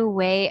new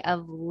way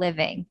of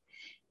living.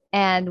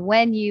 And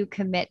when you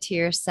commit to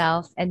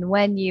yourself and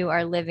when you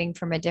are living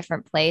from a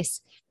different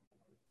place,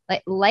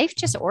 like life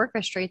just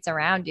orchestrates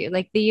around you.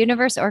 Like the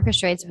universe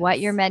orchestrates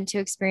what you're meant to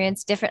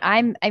experience different.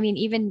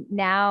 Even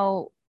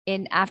now,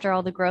 after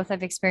all the growth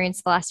I've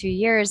experienced the last few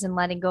years and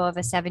letting go of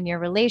a 7-year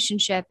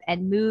relationship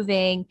and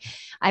moving,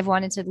 I've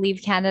wanted to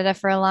leave Canada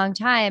for a long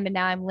time. And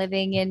now I'm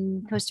living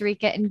in Costa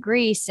Rica and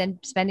Greece and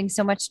spending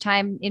so much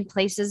time in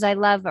places I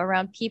love,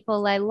 around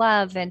people I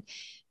love, and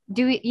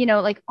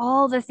like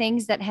all the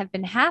things that have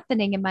been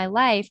happening in my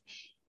life.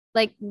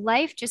 Like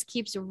life just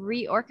keeps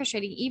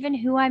reorchestrating. Even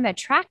who I'm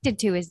attracted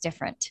to is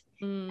different.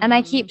 And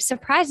I keep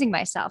surprising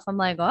myself. I'm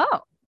like,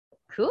 oh,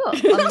 cool.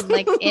 I'm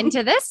like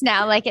into this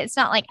now. Like, it's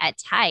not like a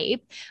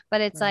type,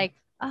 but it's like,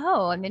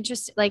 oh, I'm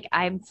interested. Like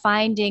I'm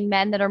finding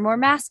men that are more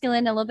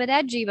masculine, a little bit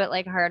edgy, but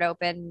like heart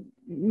open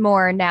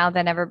more now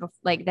than ever before.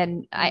 Like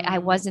then I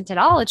wasn't at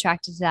all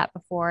attracted to that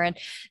before. And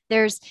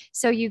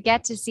so you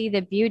get to see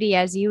the beauty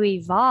as you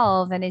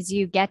evolve and as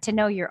you get to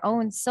know your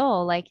own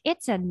soul. Like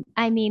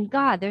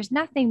God, there's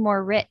nothing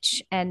more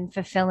rich and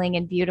fulfilling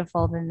and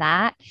beautiful than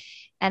that.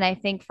 And I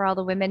think for all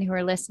the women who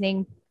are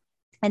listening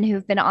and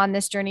who've been on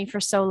this journey for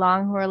so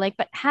long, who are like,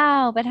 but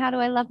how do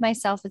I love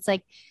myself? It's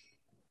like,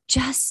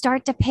 just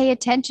start to pay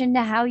attention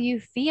to how you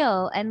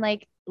feel and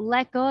like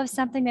let go of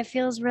something that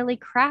feels really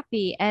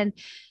crappy and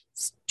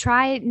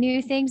try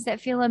new things that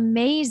feel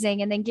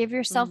amazing, and then give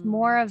yourself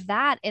more of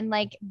that, and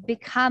like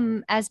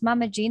become, as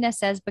Mama Gina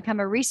says, become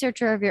a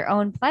researcher of your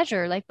own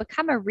pleasure. Like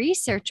become a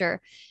researcher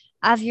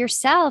of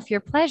yourself, your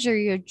pleasure,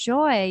 your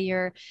joy,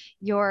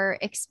 your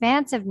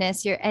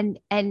expansiveness, and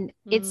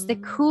it's the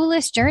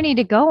coolest journey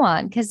to go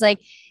on, because like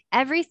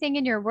everything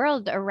in your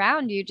world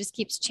around you just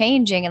keeps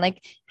changing. And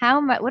like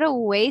what a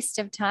waste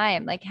of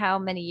time, like how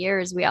many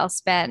years we all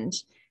spend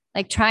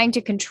like trying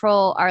to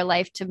control our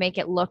life to make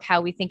it look how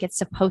we think it's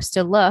supposed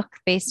to look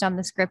based on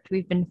the script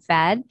we've been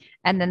fed.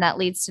 And then that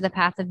leads to the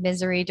path of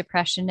misery,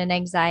 depression, and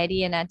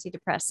anxiety and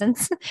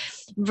antidepressants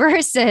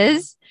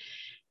versus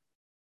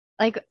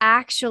like,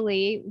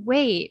 actually,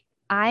 wait,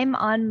 I'm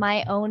on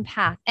my own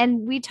path.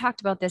 And we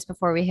talked about this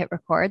before we hit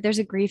record. There's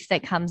a grief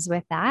that comes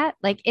with that.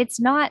 Like,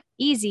 it's not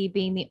easy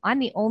I'm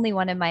the only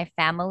one in my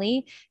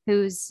family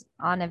who's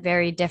on a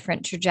very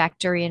different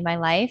trajectory in my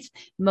life.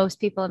 Most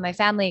people in my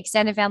family,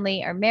 extended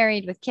family, are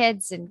married with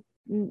kids and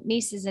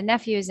nieces and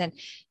nephews. And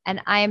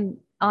I'm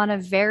on a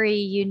very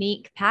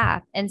unique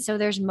path. And so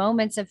there's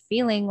moments of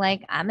feeling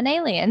like I'm an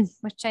alien,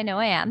 which I know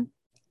I am.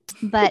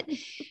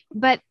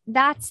 But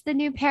that's the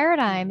new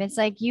paradigm. It's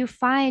like you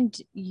find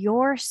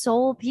your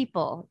soul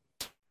people,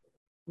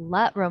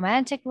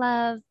 romantic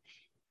love,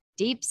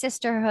 deep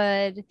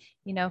sisterhood,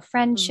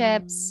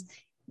 friendships,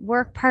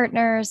 work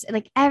partners,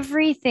 like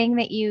everything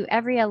that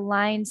every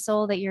aligned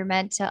soul that you're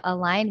meant to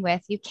align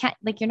with, you can't,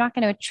 like, you're not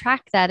going to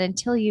attract that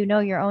until you know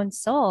your own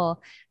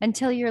soul,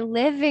 until you're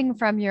living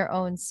from your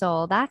own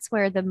soul. That's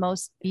where the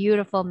most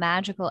beautiful,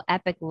 magical,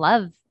 epic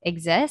love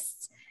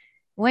exists,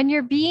 when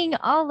you're being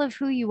all of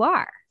who you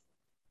are.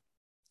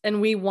 And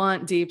we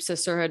want deep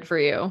sisterhood for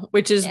you,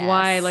 which is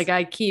why, Yes. like,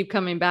 I keep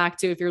coming back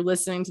to, if you're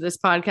listening to this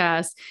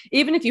podcast,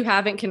 even if you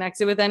haven't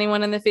connected with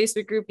anyone in the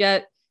Facebook group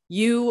yet,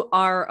 you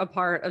are a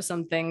part of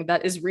something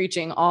that is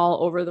reaching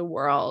all over the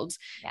world.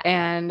 Yeah.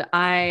 And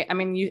I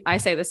mean, I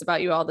say this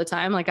about you all the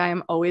time. Like, I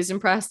am always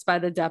impressed by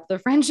the depth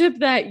of friendship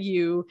that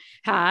you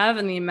have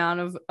and the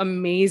amount of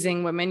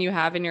amazing women you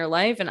have in your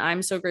life. And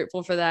I'm so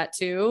grateful for that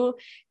too.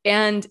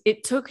 And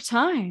it took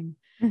time.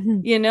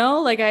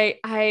 Like,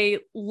 I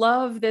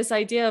love this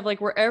idea of, like,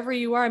 wherever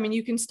you are, I mean,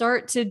 you can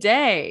start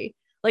today.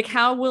 Like,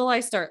 how will I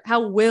start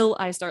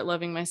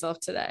loving myself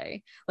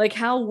today? Like,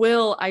 how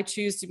will I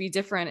choose to be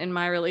different in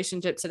my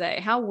relationship today?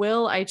 How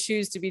will I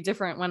choose to be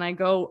different when I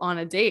go on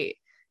a date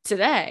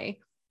today?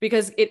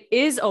 Because it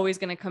is always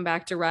going to come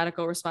back to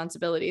radical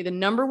responsibility. The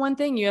number one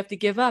thing you have to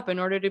give up in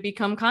order to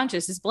become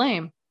conscious is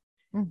blame.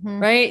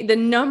 Right? The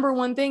number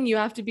one thing you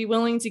have to be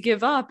willing to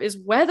give up is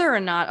whether or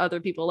not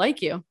other people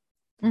like you.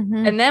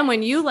 And then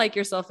when you like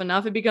yourself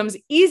enough, it becomes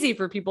easy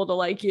for people to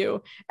like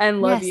you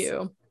and love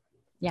you.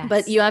 Yes.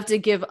 But you have to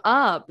give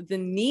up the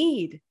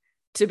need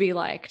to be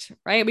liked,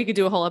 right? We could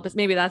do a whole episode.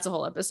 Maybe that's a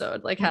whole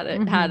episode, like how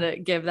to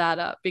give that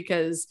up,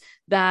 because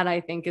that,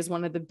 I think, is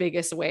one of the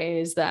biggest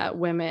ways that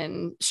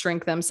women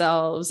shrink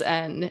themselves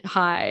and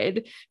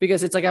hide,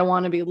 because it's like, I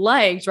want to be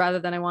liked rather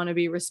than I want to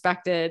be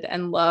respected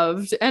and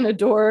loved and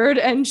adored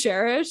and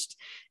cherished.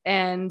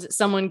 And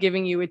someone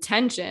giving you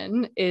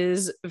attention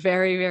is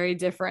very, very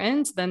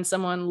different than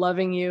someone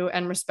loving you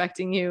and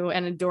respecting you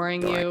and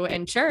adoring you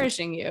and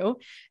cherishing you.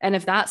 And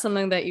if that's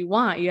something that you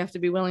want, you have to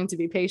be willing to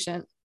be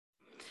patient.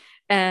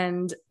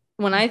 And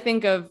when I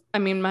think of, I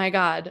mean, my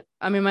God,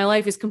 I mean, my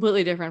life is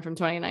completely different from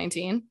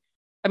 2019.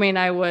 I mean,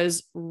 I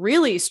was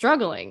really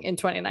struggling in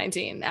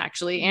 2019.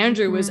 Actually,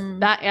 Andrew was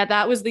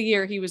that was the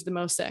year he was the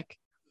most sick.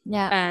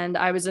 Yeah. And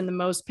I was in the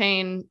most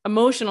pain,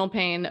 emotional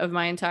pain of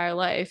my entire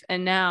life.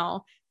 And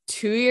now,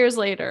 2 years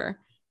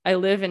later, I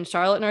live in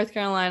Charlotte, North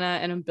Carolina,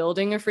 and I'm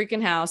building a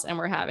freaking house and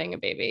we're having a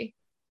baby.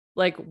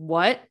 Like,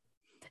 what?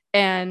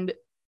 And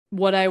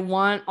what I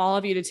want all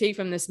of you to take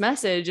from this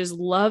message is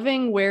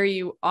loving where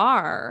you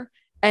are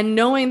and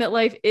knowing that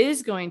life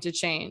is going to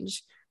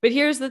change. But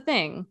here's the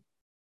thing.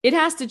 It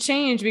has to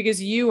change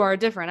because you are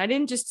different. I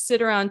didn't just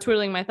sit around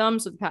twiddling my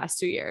thumbs for the past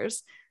 2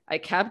 years. I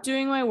kept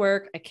doing my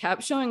work. I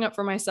kept showing up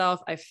for myself.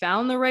 I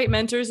found the right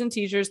mentors and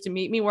teachers to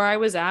meet me where I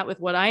was at with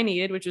what I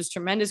needed, which was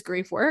tremendous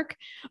grief work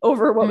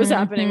over what was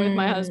happening with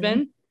my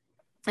husband.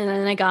 And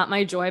then I got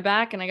my joy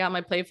back and I got my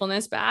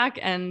playfulness back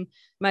and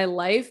my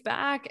life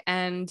back.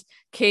 And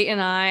Kate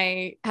and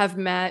I have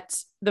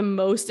met the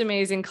most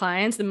amazing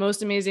clients. The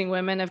most amazing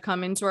women have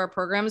come into our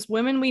programs,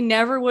 women we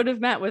never would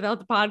have met without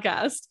the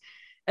podcast.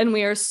 And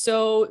we are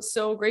so,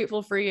 so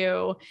grateful for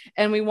you.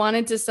 And we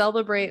wanted to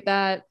celebrate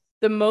that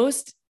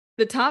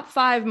the top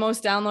 5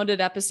 most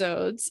downloaded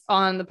episodes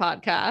on the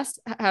podcast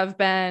have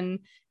been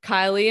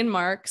Kylie and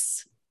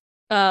Mark's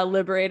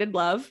Liberated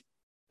Love,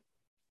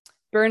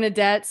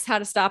 Bernadette's How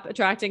to Stop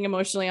Attracting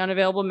Emotionally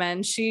Unavailable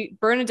Men.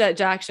 Bernadette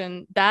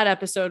Jackson, that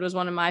episode was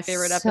one of my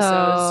favorite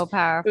episodes. So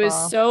powerful. It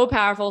was so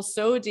powerful,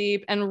 so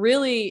deep. And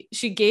really,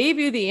 she gave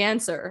you the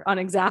answer on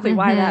exactly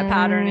why that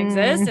pattern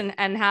exists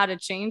and how to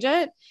change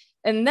it.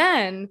 And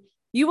then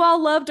you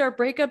all loved our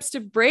Breakups to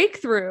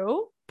Breakthrough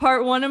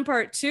part 1 and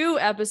part 2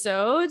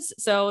 episodes.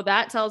 So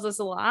that tells us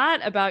a lot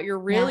about you're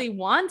really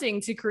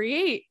wanting to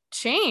create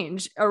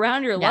change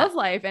around your love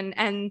life.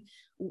 And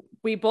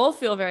we both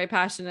feel very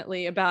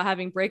passionately about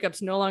having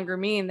breakups no longer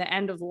mean the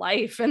end of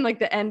life and like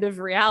the end of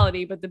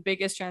reality, but the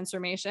biggest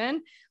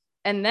transformation.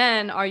 And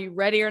then, Are You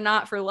Ready or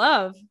Not for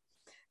Love?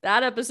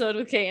 That episode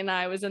with Kate and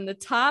I was in the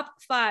top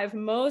 5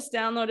 most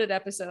downloaded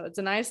episodes.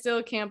 And I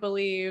still can't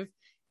believe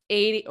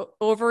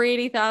over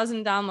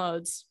 80,000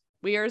 downloads.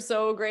 We are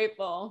so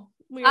grateful.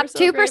 We Top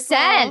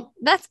 2%.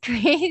 That's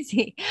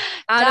crazy.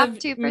 Out top of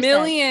 2%.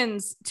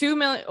 Millions, 2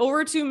 million,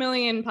 over 2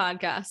 million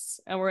podcasts.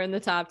 And we're in the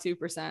top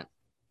 2%.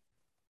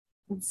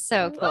 It's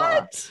so cool.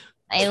 What?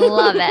 I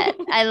love it.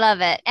 I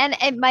love it.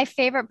 And my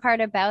favorite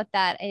part about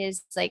that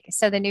is like,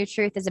 so the new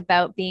truth is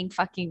about being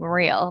fucking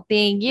real,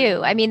 being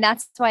you. I mean,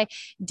 that's why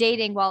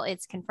dating, while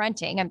it's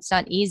confronting, it's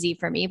not easy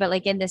for me, but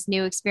like in this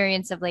new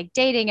experience of like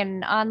dating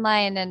and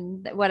online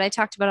and what I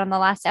talked about on the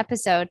last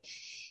episode,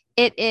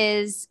 it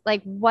is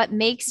like, what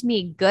makes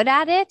me good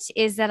at it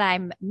is that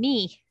I'm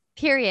me,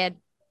 period.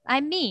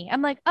 I'm me.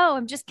 I'm like, oh,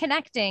 I'm just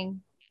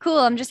connecting. Cool.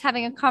 I'm just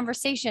having a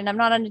conversation. I'm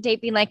not on a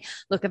date being like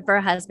looking for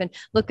a husband,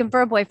 looking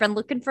for a boyfriend,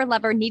 looking for a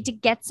lover, need to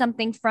get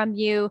something from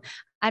you.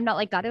 I'm not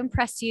like, got to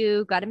impress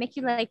you, got to make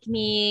you like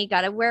me,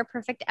 got to wear a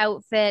perfect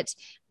outfit.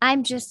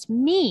 I'm just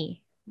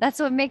me. That's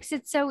what makes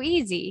it so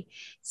easy.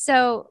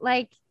 So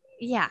like,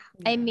 yeah,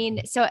 I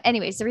mean, so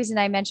anyways, the reason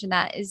I mentioned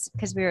that is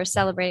because we were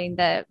celebrating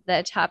the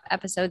top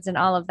episodes and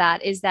all of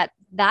that, is that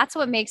that's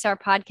what makes our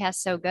podcast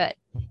so good,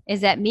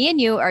 is that me and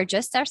you are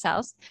just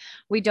ourselves.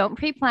 We don't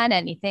pre-plan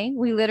anything.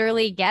 We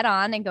literally get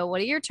on and go,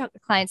 what are your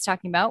clients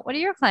talking about? What are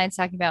your clients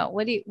talking about?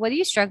 What are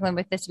you struggling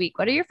with this week?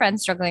 What are your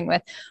friends struggling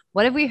with?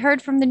 What have we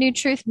heard from the New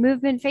Truth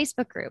Movement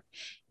Facebook group?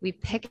 We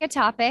pick a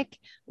topic,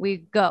 we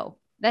go.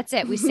 That's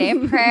it. We say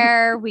a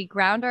prayer, we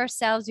ground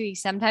ourselves, we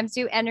sometimes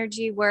do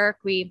energy work,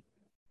 we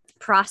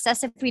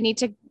process if we need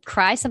to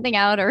cry something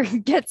out or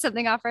get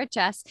something off our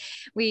chest.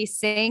 We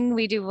sing,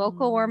 we do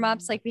vocal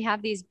warm-ups. Like, we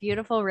have these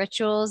beautiful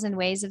rituals and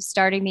ways of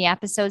starting the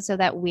episode so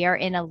that we are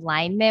in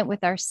alignment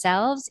with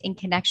ourselves, in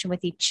connection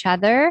with each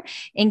other,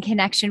 in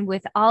connection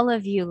with all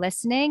of you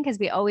listening, because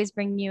we always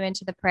bring you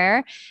into the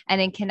prayer,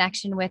 and in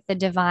connection with the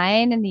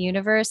divine and the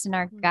universe and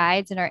our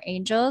guides and our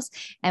angels.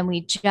 And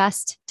we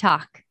just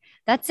talk.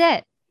 That's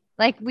it.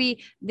 Like,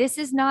 this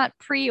is not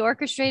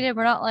pre-orchestrated.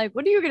 We're not like,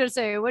 what are you going to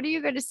say? What are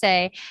you going to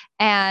say?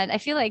 And I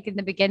feel like in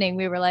the beginning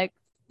we were like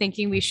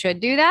thinking we should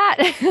do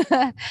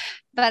that.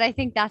 But I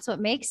think that's what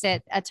makes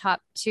it a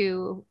top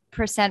 2%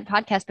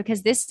 podcast,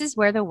 because this is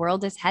where the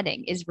world is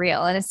heading, is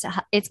real. And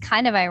it's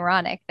kind of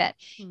ironic that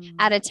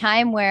at a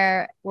time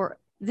where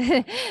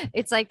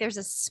it's like there's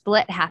a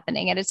split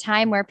happening at a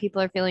time where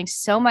people are feeling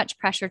so much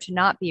pressure to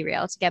not be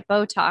real, to get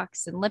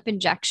Botox and lip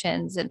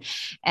injections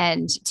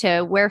and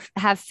to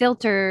have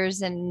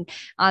filters and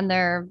on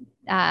their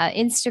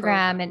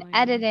Instagram and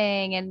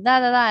editing and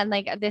da da da. And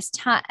like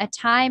a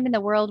time in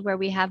the world where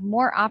we have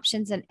more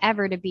options than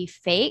ever to be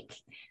fake.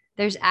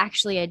 There's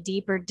actually a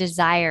deeper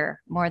desire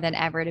more than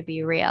ever to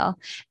be real.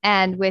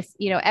 And with,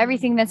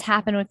 everything that's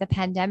happened with the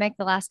pandemic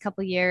the last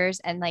couple of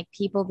years, and like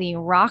people being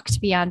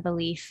rocked beyond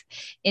belief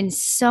in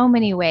so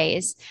many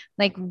ways,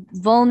 like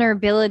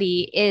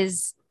vulnerability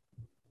it's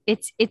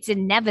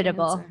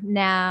inevitable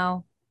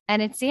now,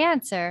 and it's the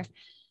answer.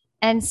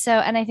 And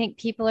I think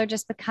people are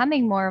just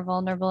becoming more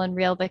vulnerable and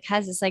real,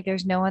 because it's like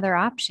there's no other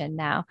option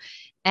now.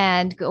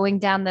 And going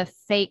down the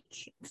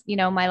fake,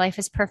 my life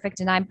is perfect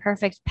and I'm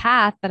perfect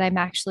path, but I'm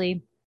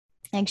actually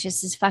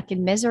anxious as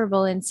fucking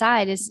miserable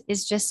inside,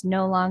 is just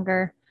no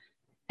longer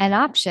an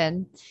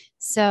option.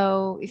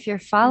 So if you're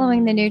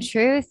following the New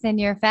Truth and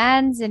your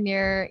fans and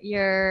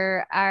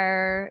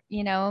our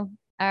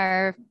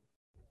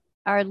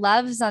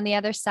loves on the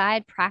other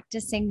side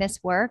practicing this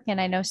work, and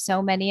I know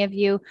so many of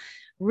you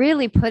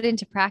really put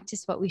into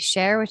practice what we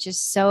share, which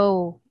is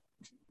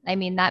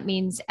that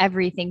means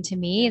everything to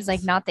me. Is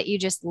like, not that you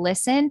just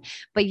listen,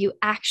 but you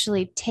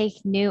actually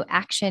take new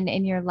action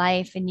in your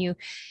life, and you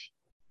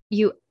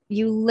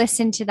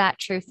listen to that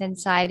truth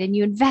inside, and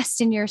you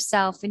invest in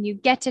yourself, and you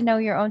get to know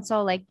your own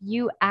soul. Like,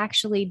 you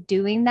actually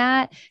doing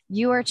that,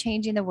 you are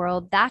changing the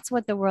world. That's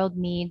what the world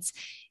needs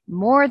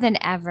more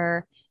than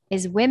ever,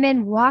 is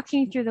women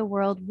walking through the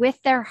world with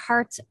their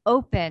hearts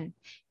open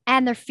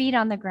and their feet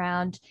on the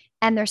ground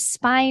and their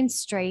spine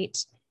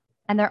straight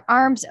and their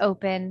arms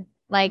open.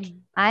 Like,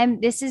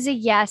 this is a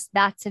yes,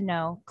 that's a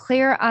no,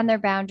 clear on their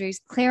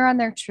boundaries, clear on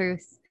their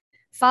truth,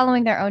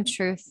 following their own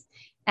truth.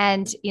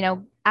 And,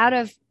 out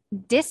of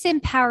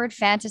disempowered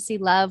fantasy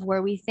love,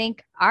 where we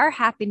think our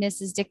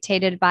happiness is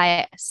dictated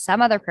by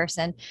some other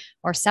person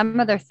or some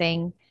other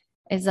thing,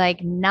 is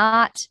like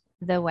not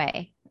the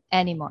way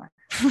anymore.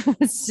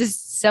 It's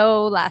just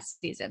so last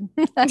season.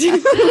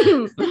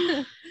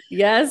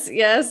 Yes,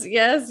 yes,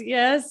 yes,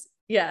 yes,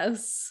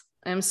 yes.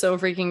 I'm so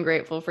freaking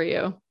grateful for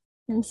you.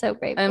 I'm so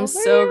grateful. I'm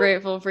so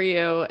grateful for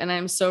you. And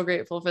I'm so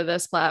grateful for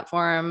this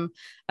platform.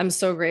 I'm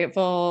so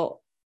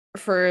grateful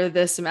for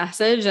this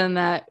message, and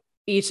that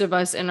each of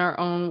us in our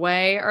own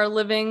way are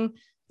living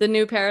the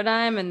new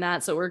paradigm. And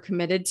that's what we're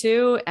committed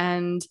to.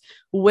 And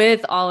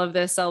with all of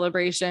this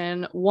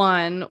celebration,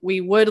 one, we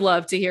would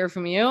love to hear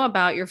from you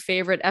about your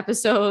favorite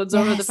episodes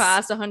over the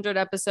past 100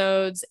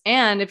 episodes.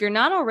 And if you're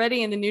not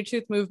already in the New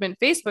Truth Movement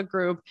Facebook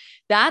group,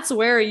 that's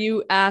where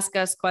you ask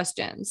us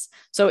questions.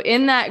 So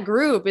in that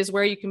group is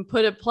where you can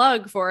put a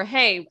plug for,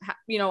 hey,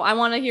 I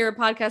want to hear a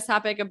podcast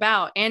topic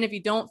about. And if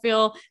you don't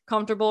feel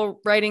comfortable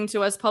writing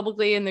to us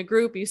publicly in the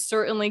group, you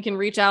certainly can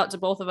reach out to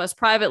both of us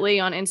privately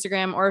on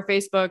Instagram or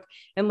Facebook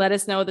and let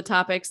us know the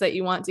topics that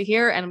you want to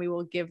hear. And we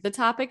will give the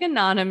topic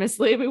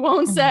anonymously. We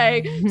won't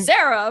say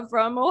Sarah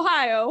from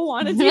Ohio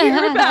wanted to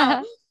hear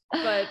about.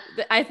 But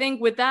I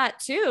think with that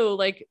too,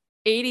 like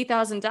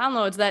 80,000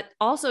 downloads, that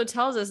also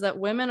tells us that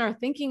women are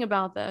thinking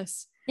about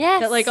this.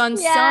 Yes. That like on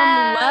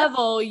some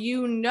level,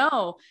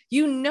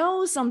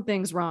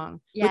 something's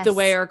wrong with the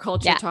way our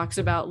culture talks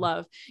about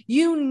love.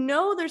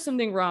 There's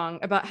something wrong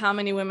about how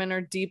many women are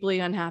deeply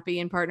unhappy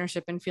in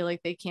partnership and feel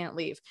like they can't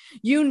leave.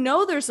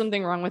 There's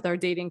something wrong with our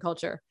dating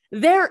culture.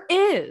 There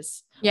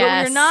is.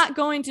 Yes. But we're not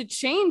going to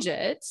change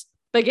it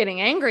by getting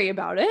angry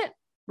about it.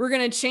 We're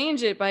going to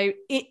change it by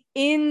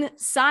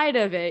inside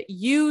of it,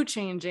 you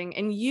changing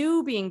and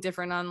you being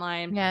different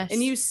online. Yes.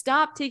 And you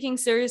stop taking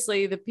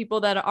seriously the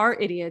people that are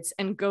idiots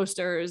and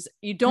ghosters.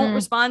 You don't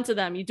respond to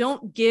them. You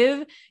don't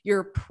give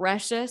your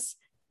precious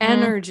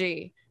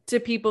energy to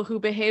people who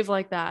behave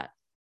like that.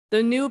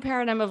 The new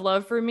paradigm of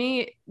love for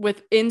me,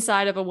 with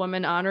inside of a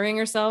woman honoring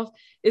herself,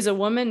 is a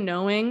woman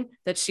knowing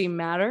that she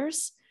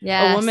matters.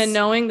 Yes. A woman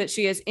knowing that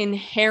she has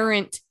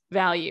inherent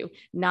value,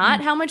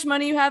 not how much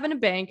money you have in a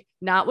bank,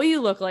 not what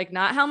you look like,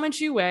 not how much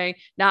you weigh,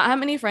 not how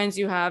many friends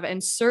you have,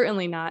 and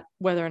certainly not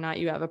whether or not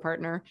you have a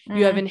partner.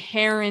 You have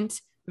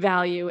inherent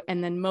value.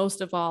 And then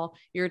most of all,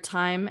 your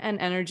time and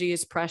energy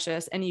is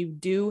precious, and you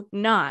do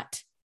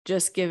not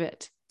just give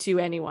it to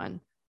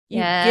anyone. You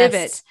give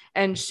it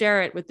and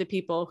share it with the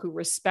people who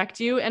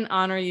respect you and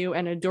honor you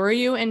and adore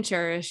you and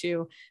cherish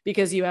you,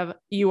 because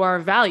you are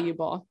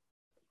valuable.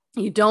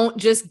 You don't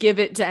just give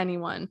it to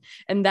anyone.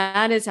 And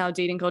that is how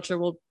dating culture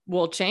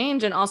will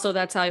change. And also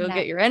that's how you'll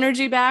get your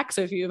energy back.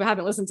 So if you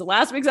haven't listened to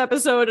last week's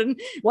episode and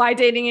why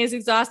dating is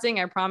exhausting,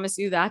 I promise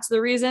you that's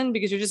the reason,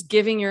 because you're just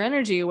giving your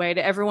energy away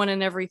to everyone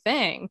and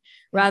everything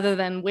rather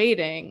than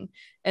waiting.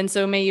 And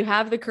so may you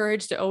have the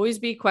courage to always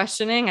be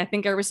questioning. I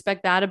think I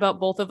respect that about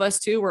both of us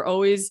too. We're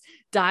always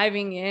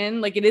diving in.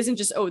 Like, it isn't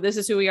just, oh, this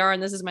is who we are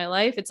and this is my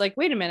life. It's like,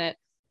 wait a minute,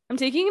 I'm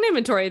taking an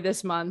inventory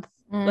this month.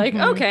 Like,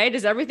 okay,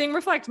 does everything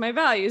reflect my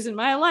values and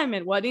my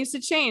alignment? What needs to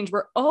change?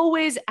 We're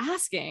always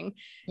asking.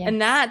 Yes.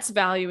 And that's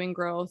valuing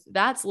growth.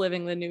 That's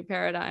living the new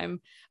paradigm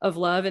of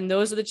love. And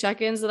those are the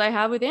check-ins that I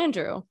have with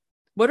Andrew.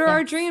 What are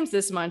our dreams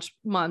this month?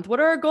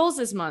 What are our goals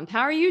this month?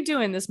 How are you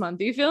doing this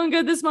month? Are you feeling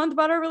good this month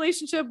about our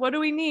relationship? What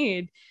do we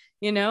need?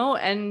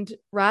 And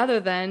rather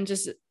than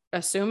just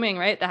assuming,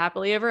 right, the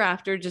happily ever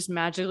after just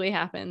magically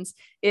happens,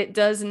 it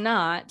does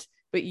not.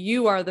 But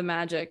you are the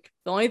magic.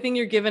 The only thing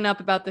you're giving up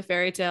about the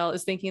fairy tale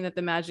is thinking that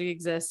the magic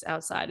exists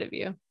outside of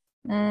you.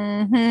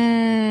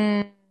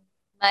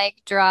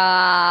 Mic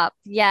drop.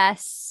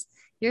 Yes.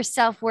 Your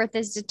self-worth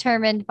is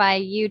determined by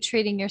you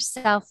treating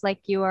yourself like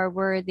you are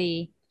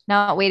worthy,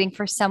 not waiting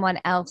for someone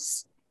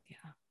else. Yeah.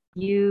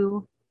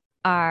 You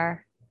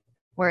are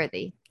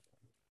worthy.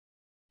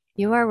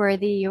 You are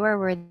worthy. You are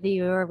worthy.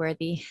 You are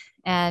worthy.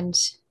 And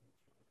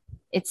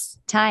it's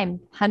time,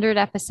 100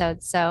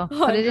 episodes. So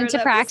put it into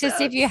practice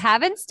if you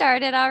haven't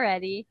started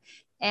already,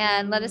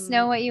 and let us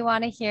know what you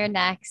want to hear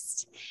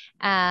next.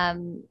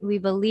 We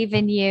believe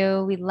in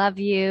you. We love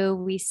you.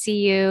 We see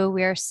you.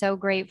 We are so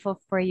grateful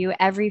for you.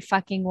 Every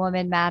fucking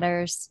woman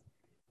matters.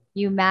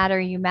 You matter,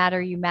 you matter,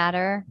 you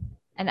matter.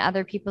 And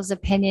other people's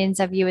opinions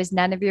of you is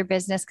none of your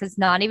business, because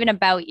not even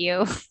about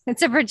you.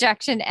 It's a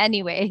projection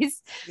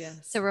anyways. Yes.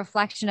 It's a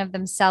reflection of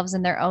themselves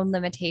and their own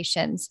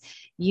limitations.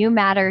 You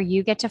matter.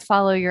 You get to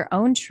follow your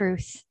own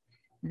truth.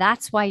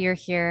 That's why you're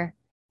here.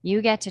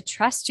 You get to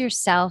trust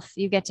yourself.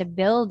 You get to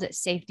build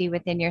safety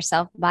within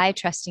yourself by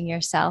trusting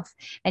yourself.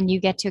 And you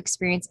get to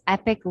experience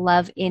epic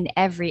love in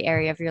every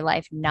area of your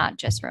life, not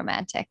just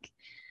romantic.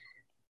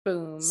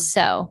 Boom.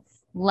 So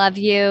love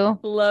you.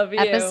 Love you.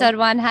 Episode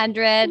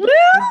 100. Woo!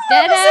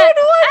 Did it.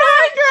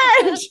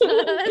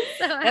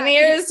 100. And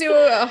here's to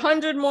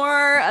 100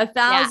 more,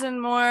 1,000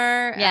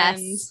 more. Yes.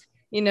 And,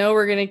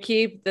 we're going to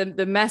keep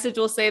the message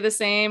will stay the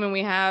same. And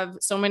we have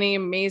so many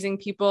amazing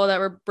people that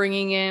we're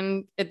bringing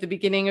in at the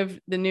beginning of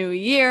the new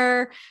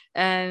year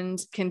and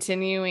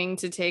continuing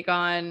to take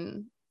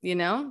on,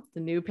 the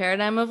new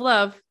paradigm of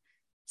love.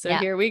 So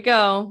here we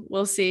go.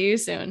 We'll see you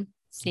soon.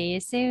 See you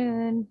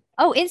soon.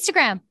 Oh,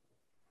 Instagram.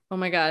 Oh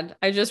my God.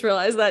 I just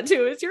realized that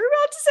too, as you're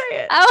about to say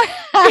it. Oh,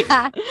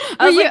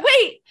 I was like,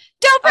 wait,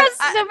 don't press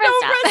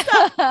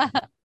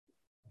stop.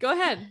 Go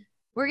ahead.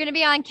 We're going to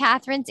be on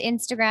Catherine's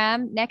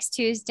Instagram next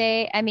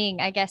Tuesday.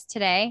 I guess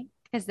today,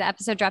 because the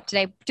episode dropped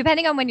today,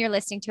 depending on when you're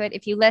listening to it.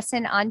 If you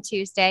listen on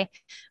Tuesday,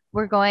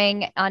 we're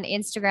going on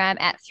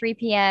Instagram at 3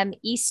 p.m.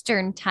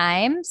 Eastern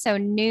time. So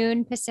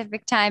noon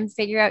Pacific time.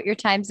 Figure out your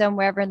time zone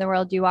wherever in the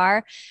world you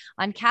are.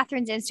 On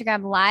Catherine's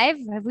Instagram live.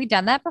 Have we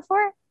done that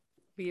before?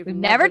 We've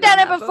never done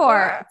it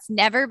before. It's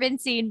never been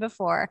seen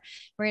before.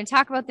 We're going to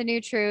talk about the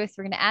new truth.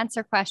 We're going to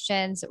answer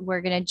questions.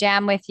 We're going to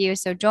jam with you.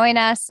 So join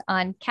us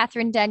on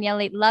Catherine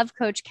Daniele, Love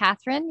Coach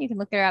Catherine. You can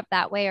look her up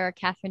that way, or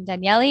Catherine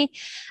Daniele.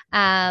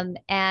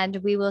 And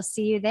we will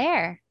see you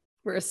there.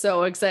 We're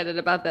so excited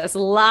about this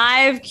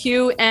live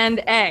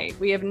Q&A.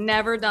 We have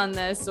never done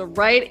this. So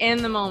right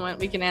in the moment,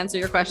 we can answer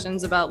your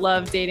questions about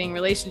love, dating,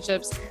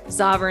 relationships,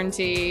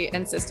 sovereignty,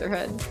 and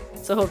sisterhood.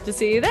 So hope to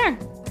see you there.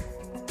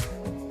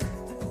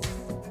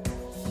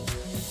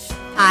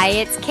 Hi,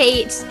 it's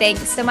Kate.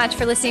 Thanks so much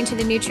for listening to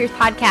the New Truth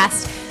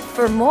podcast.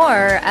 For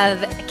more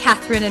of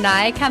Catherine and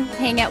I, come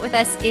hang out with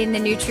us in the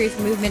New Truth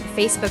Movement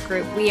Facebook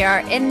group. We are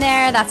in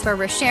there. That's where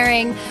we're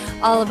sharing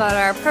all about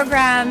our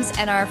programs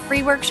and our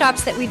free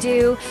workshops that we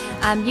do.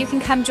 You can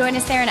come join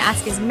us there and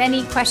ask as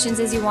many questions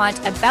as you want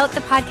about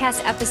the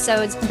podcast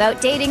episodes,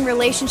 about dating,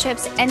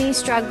 relationships, any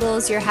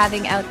struggles you're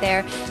having out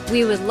there.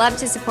 We would love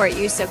to support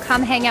you. So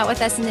come hang out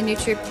with us in the New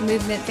Truth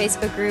Movement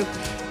Facebook group,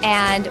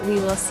 and we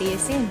will see you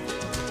soon.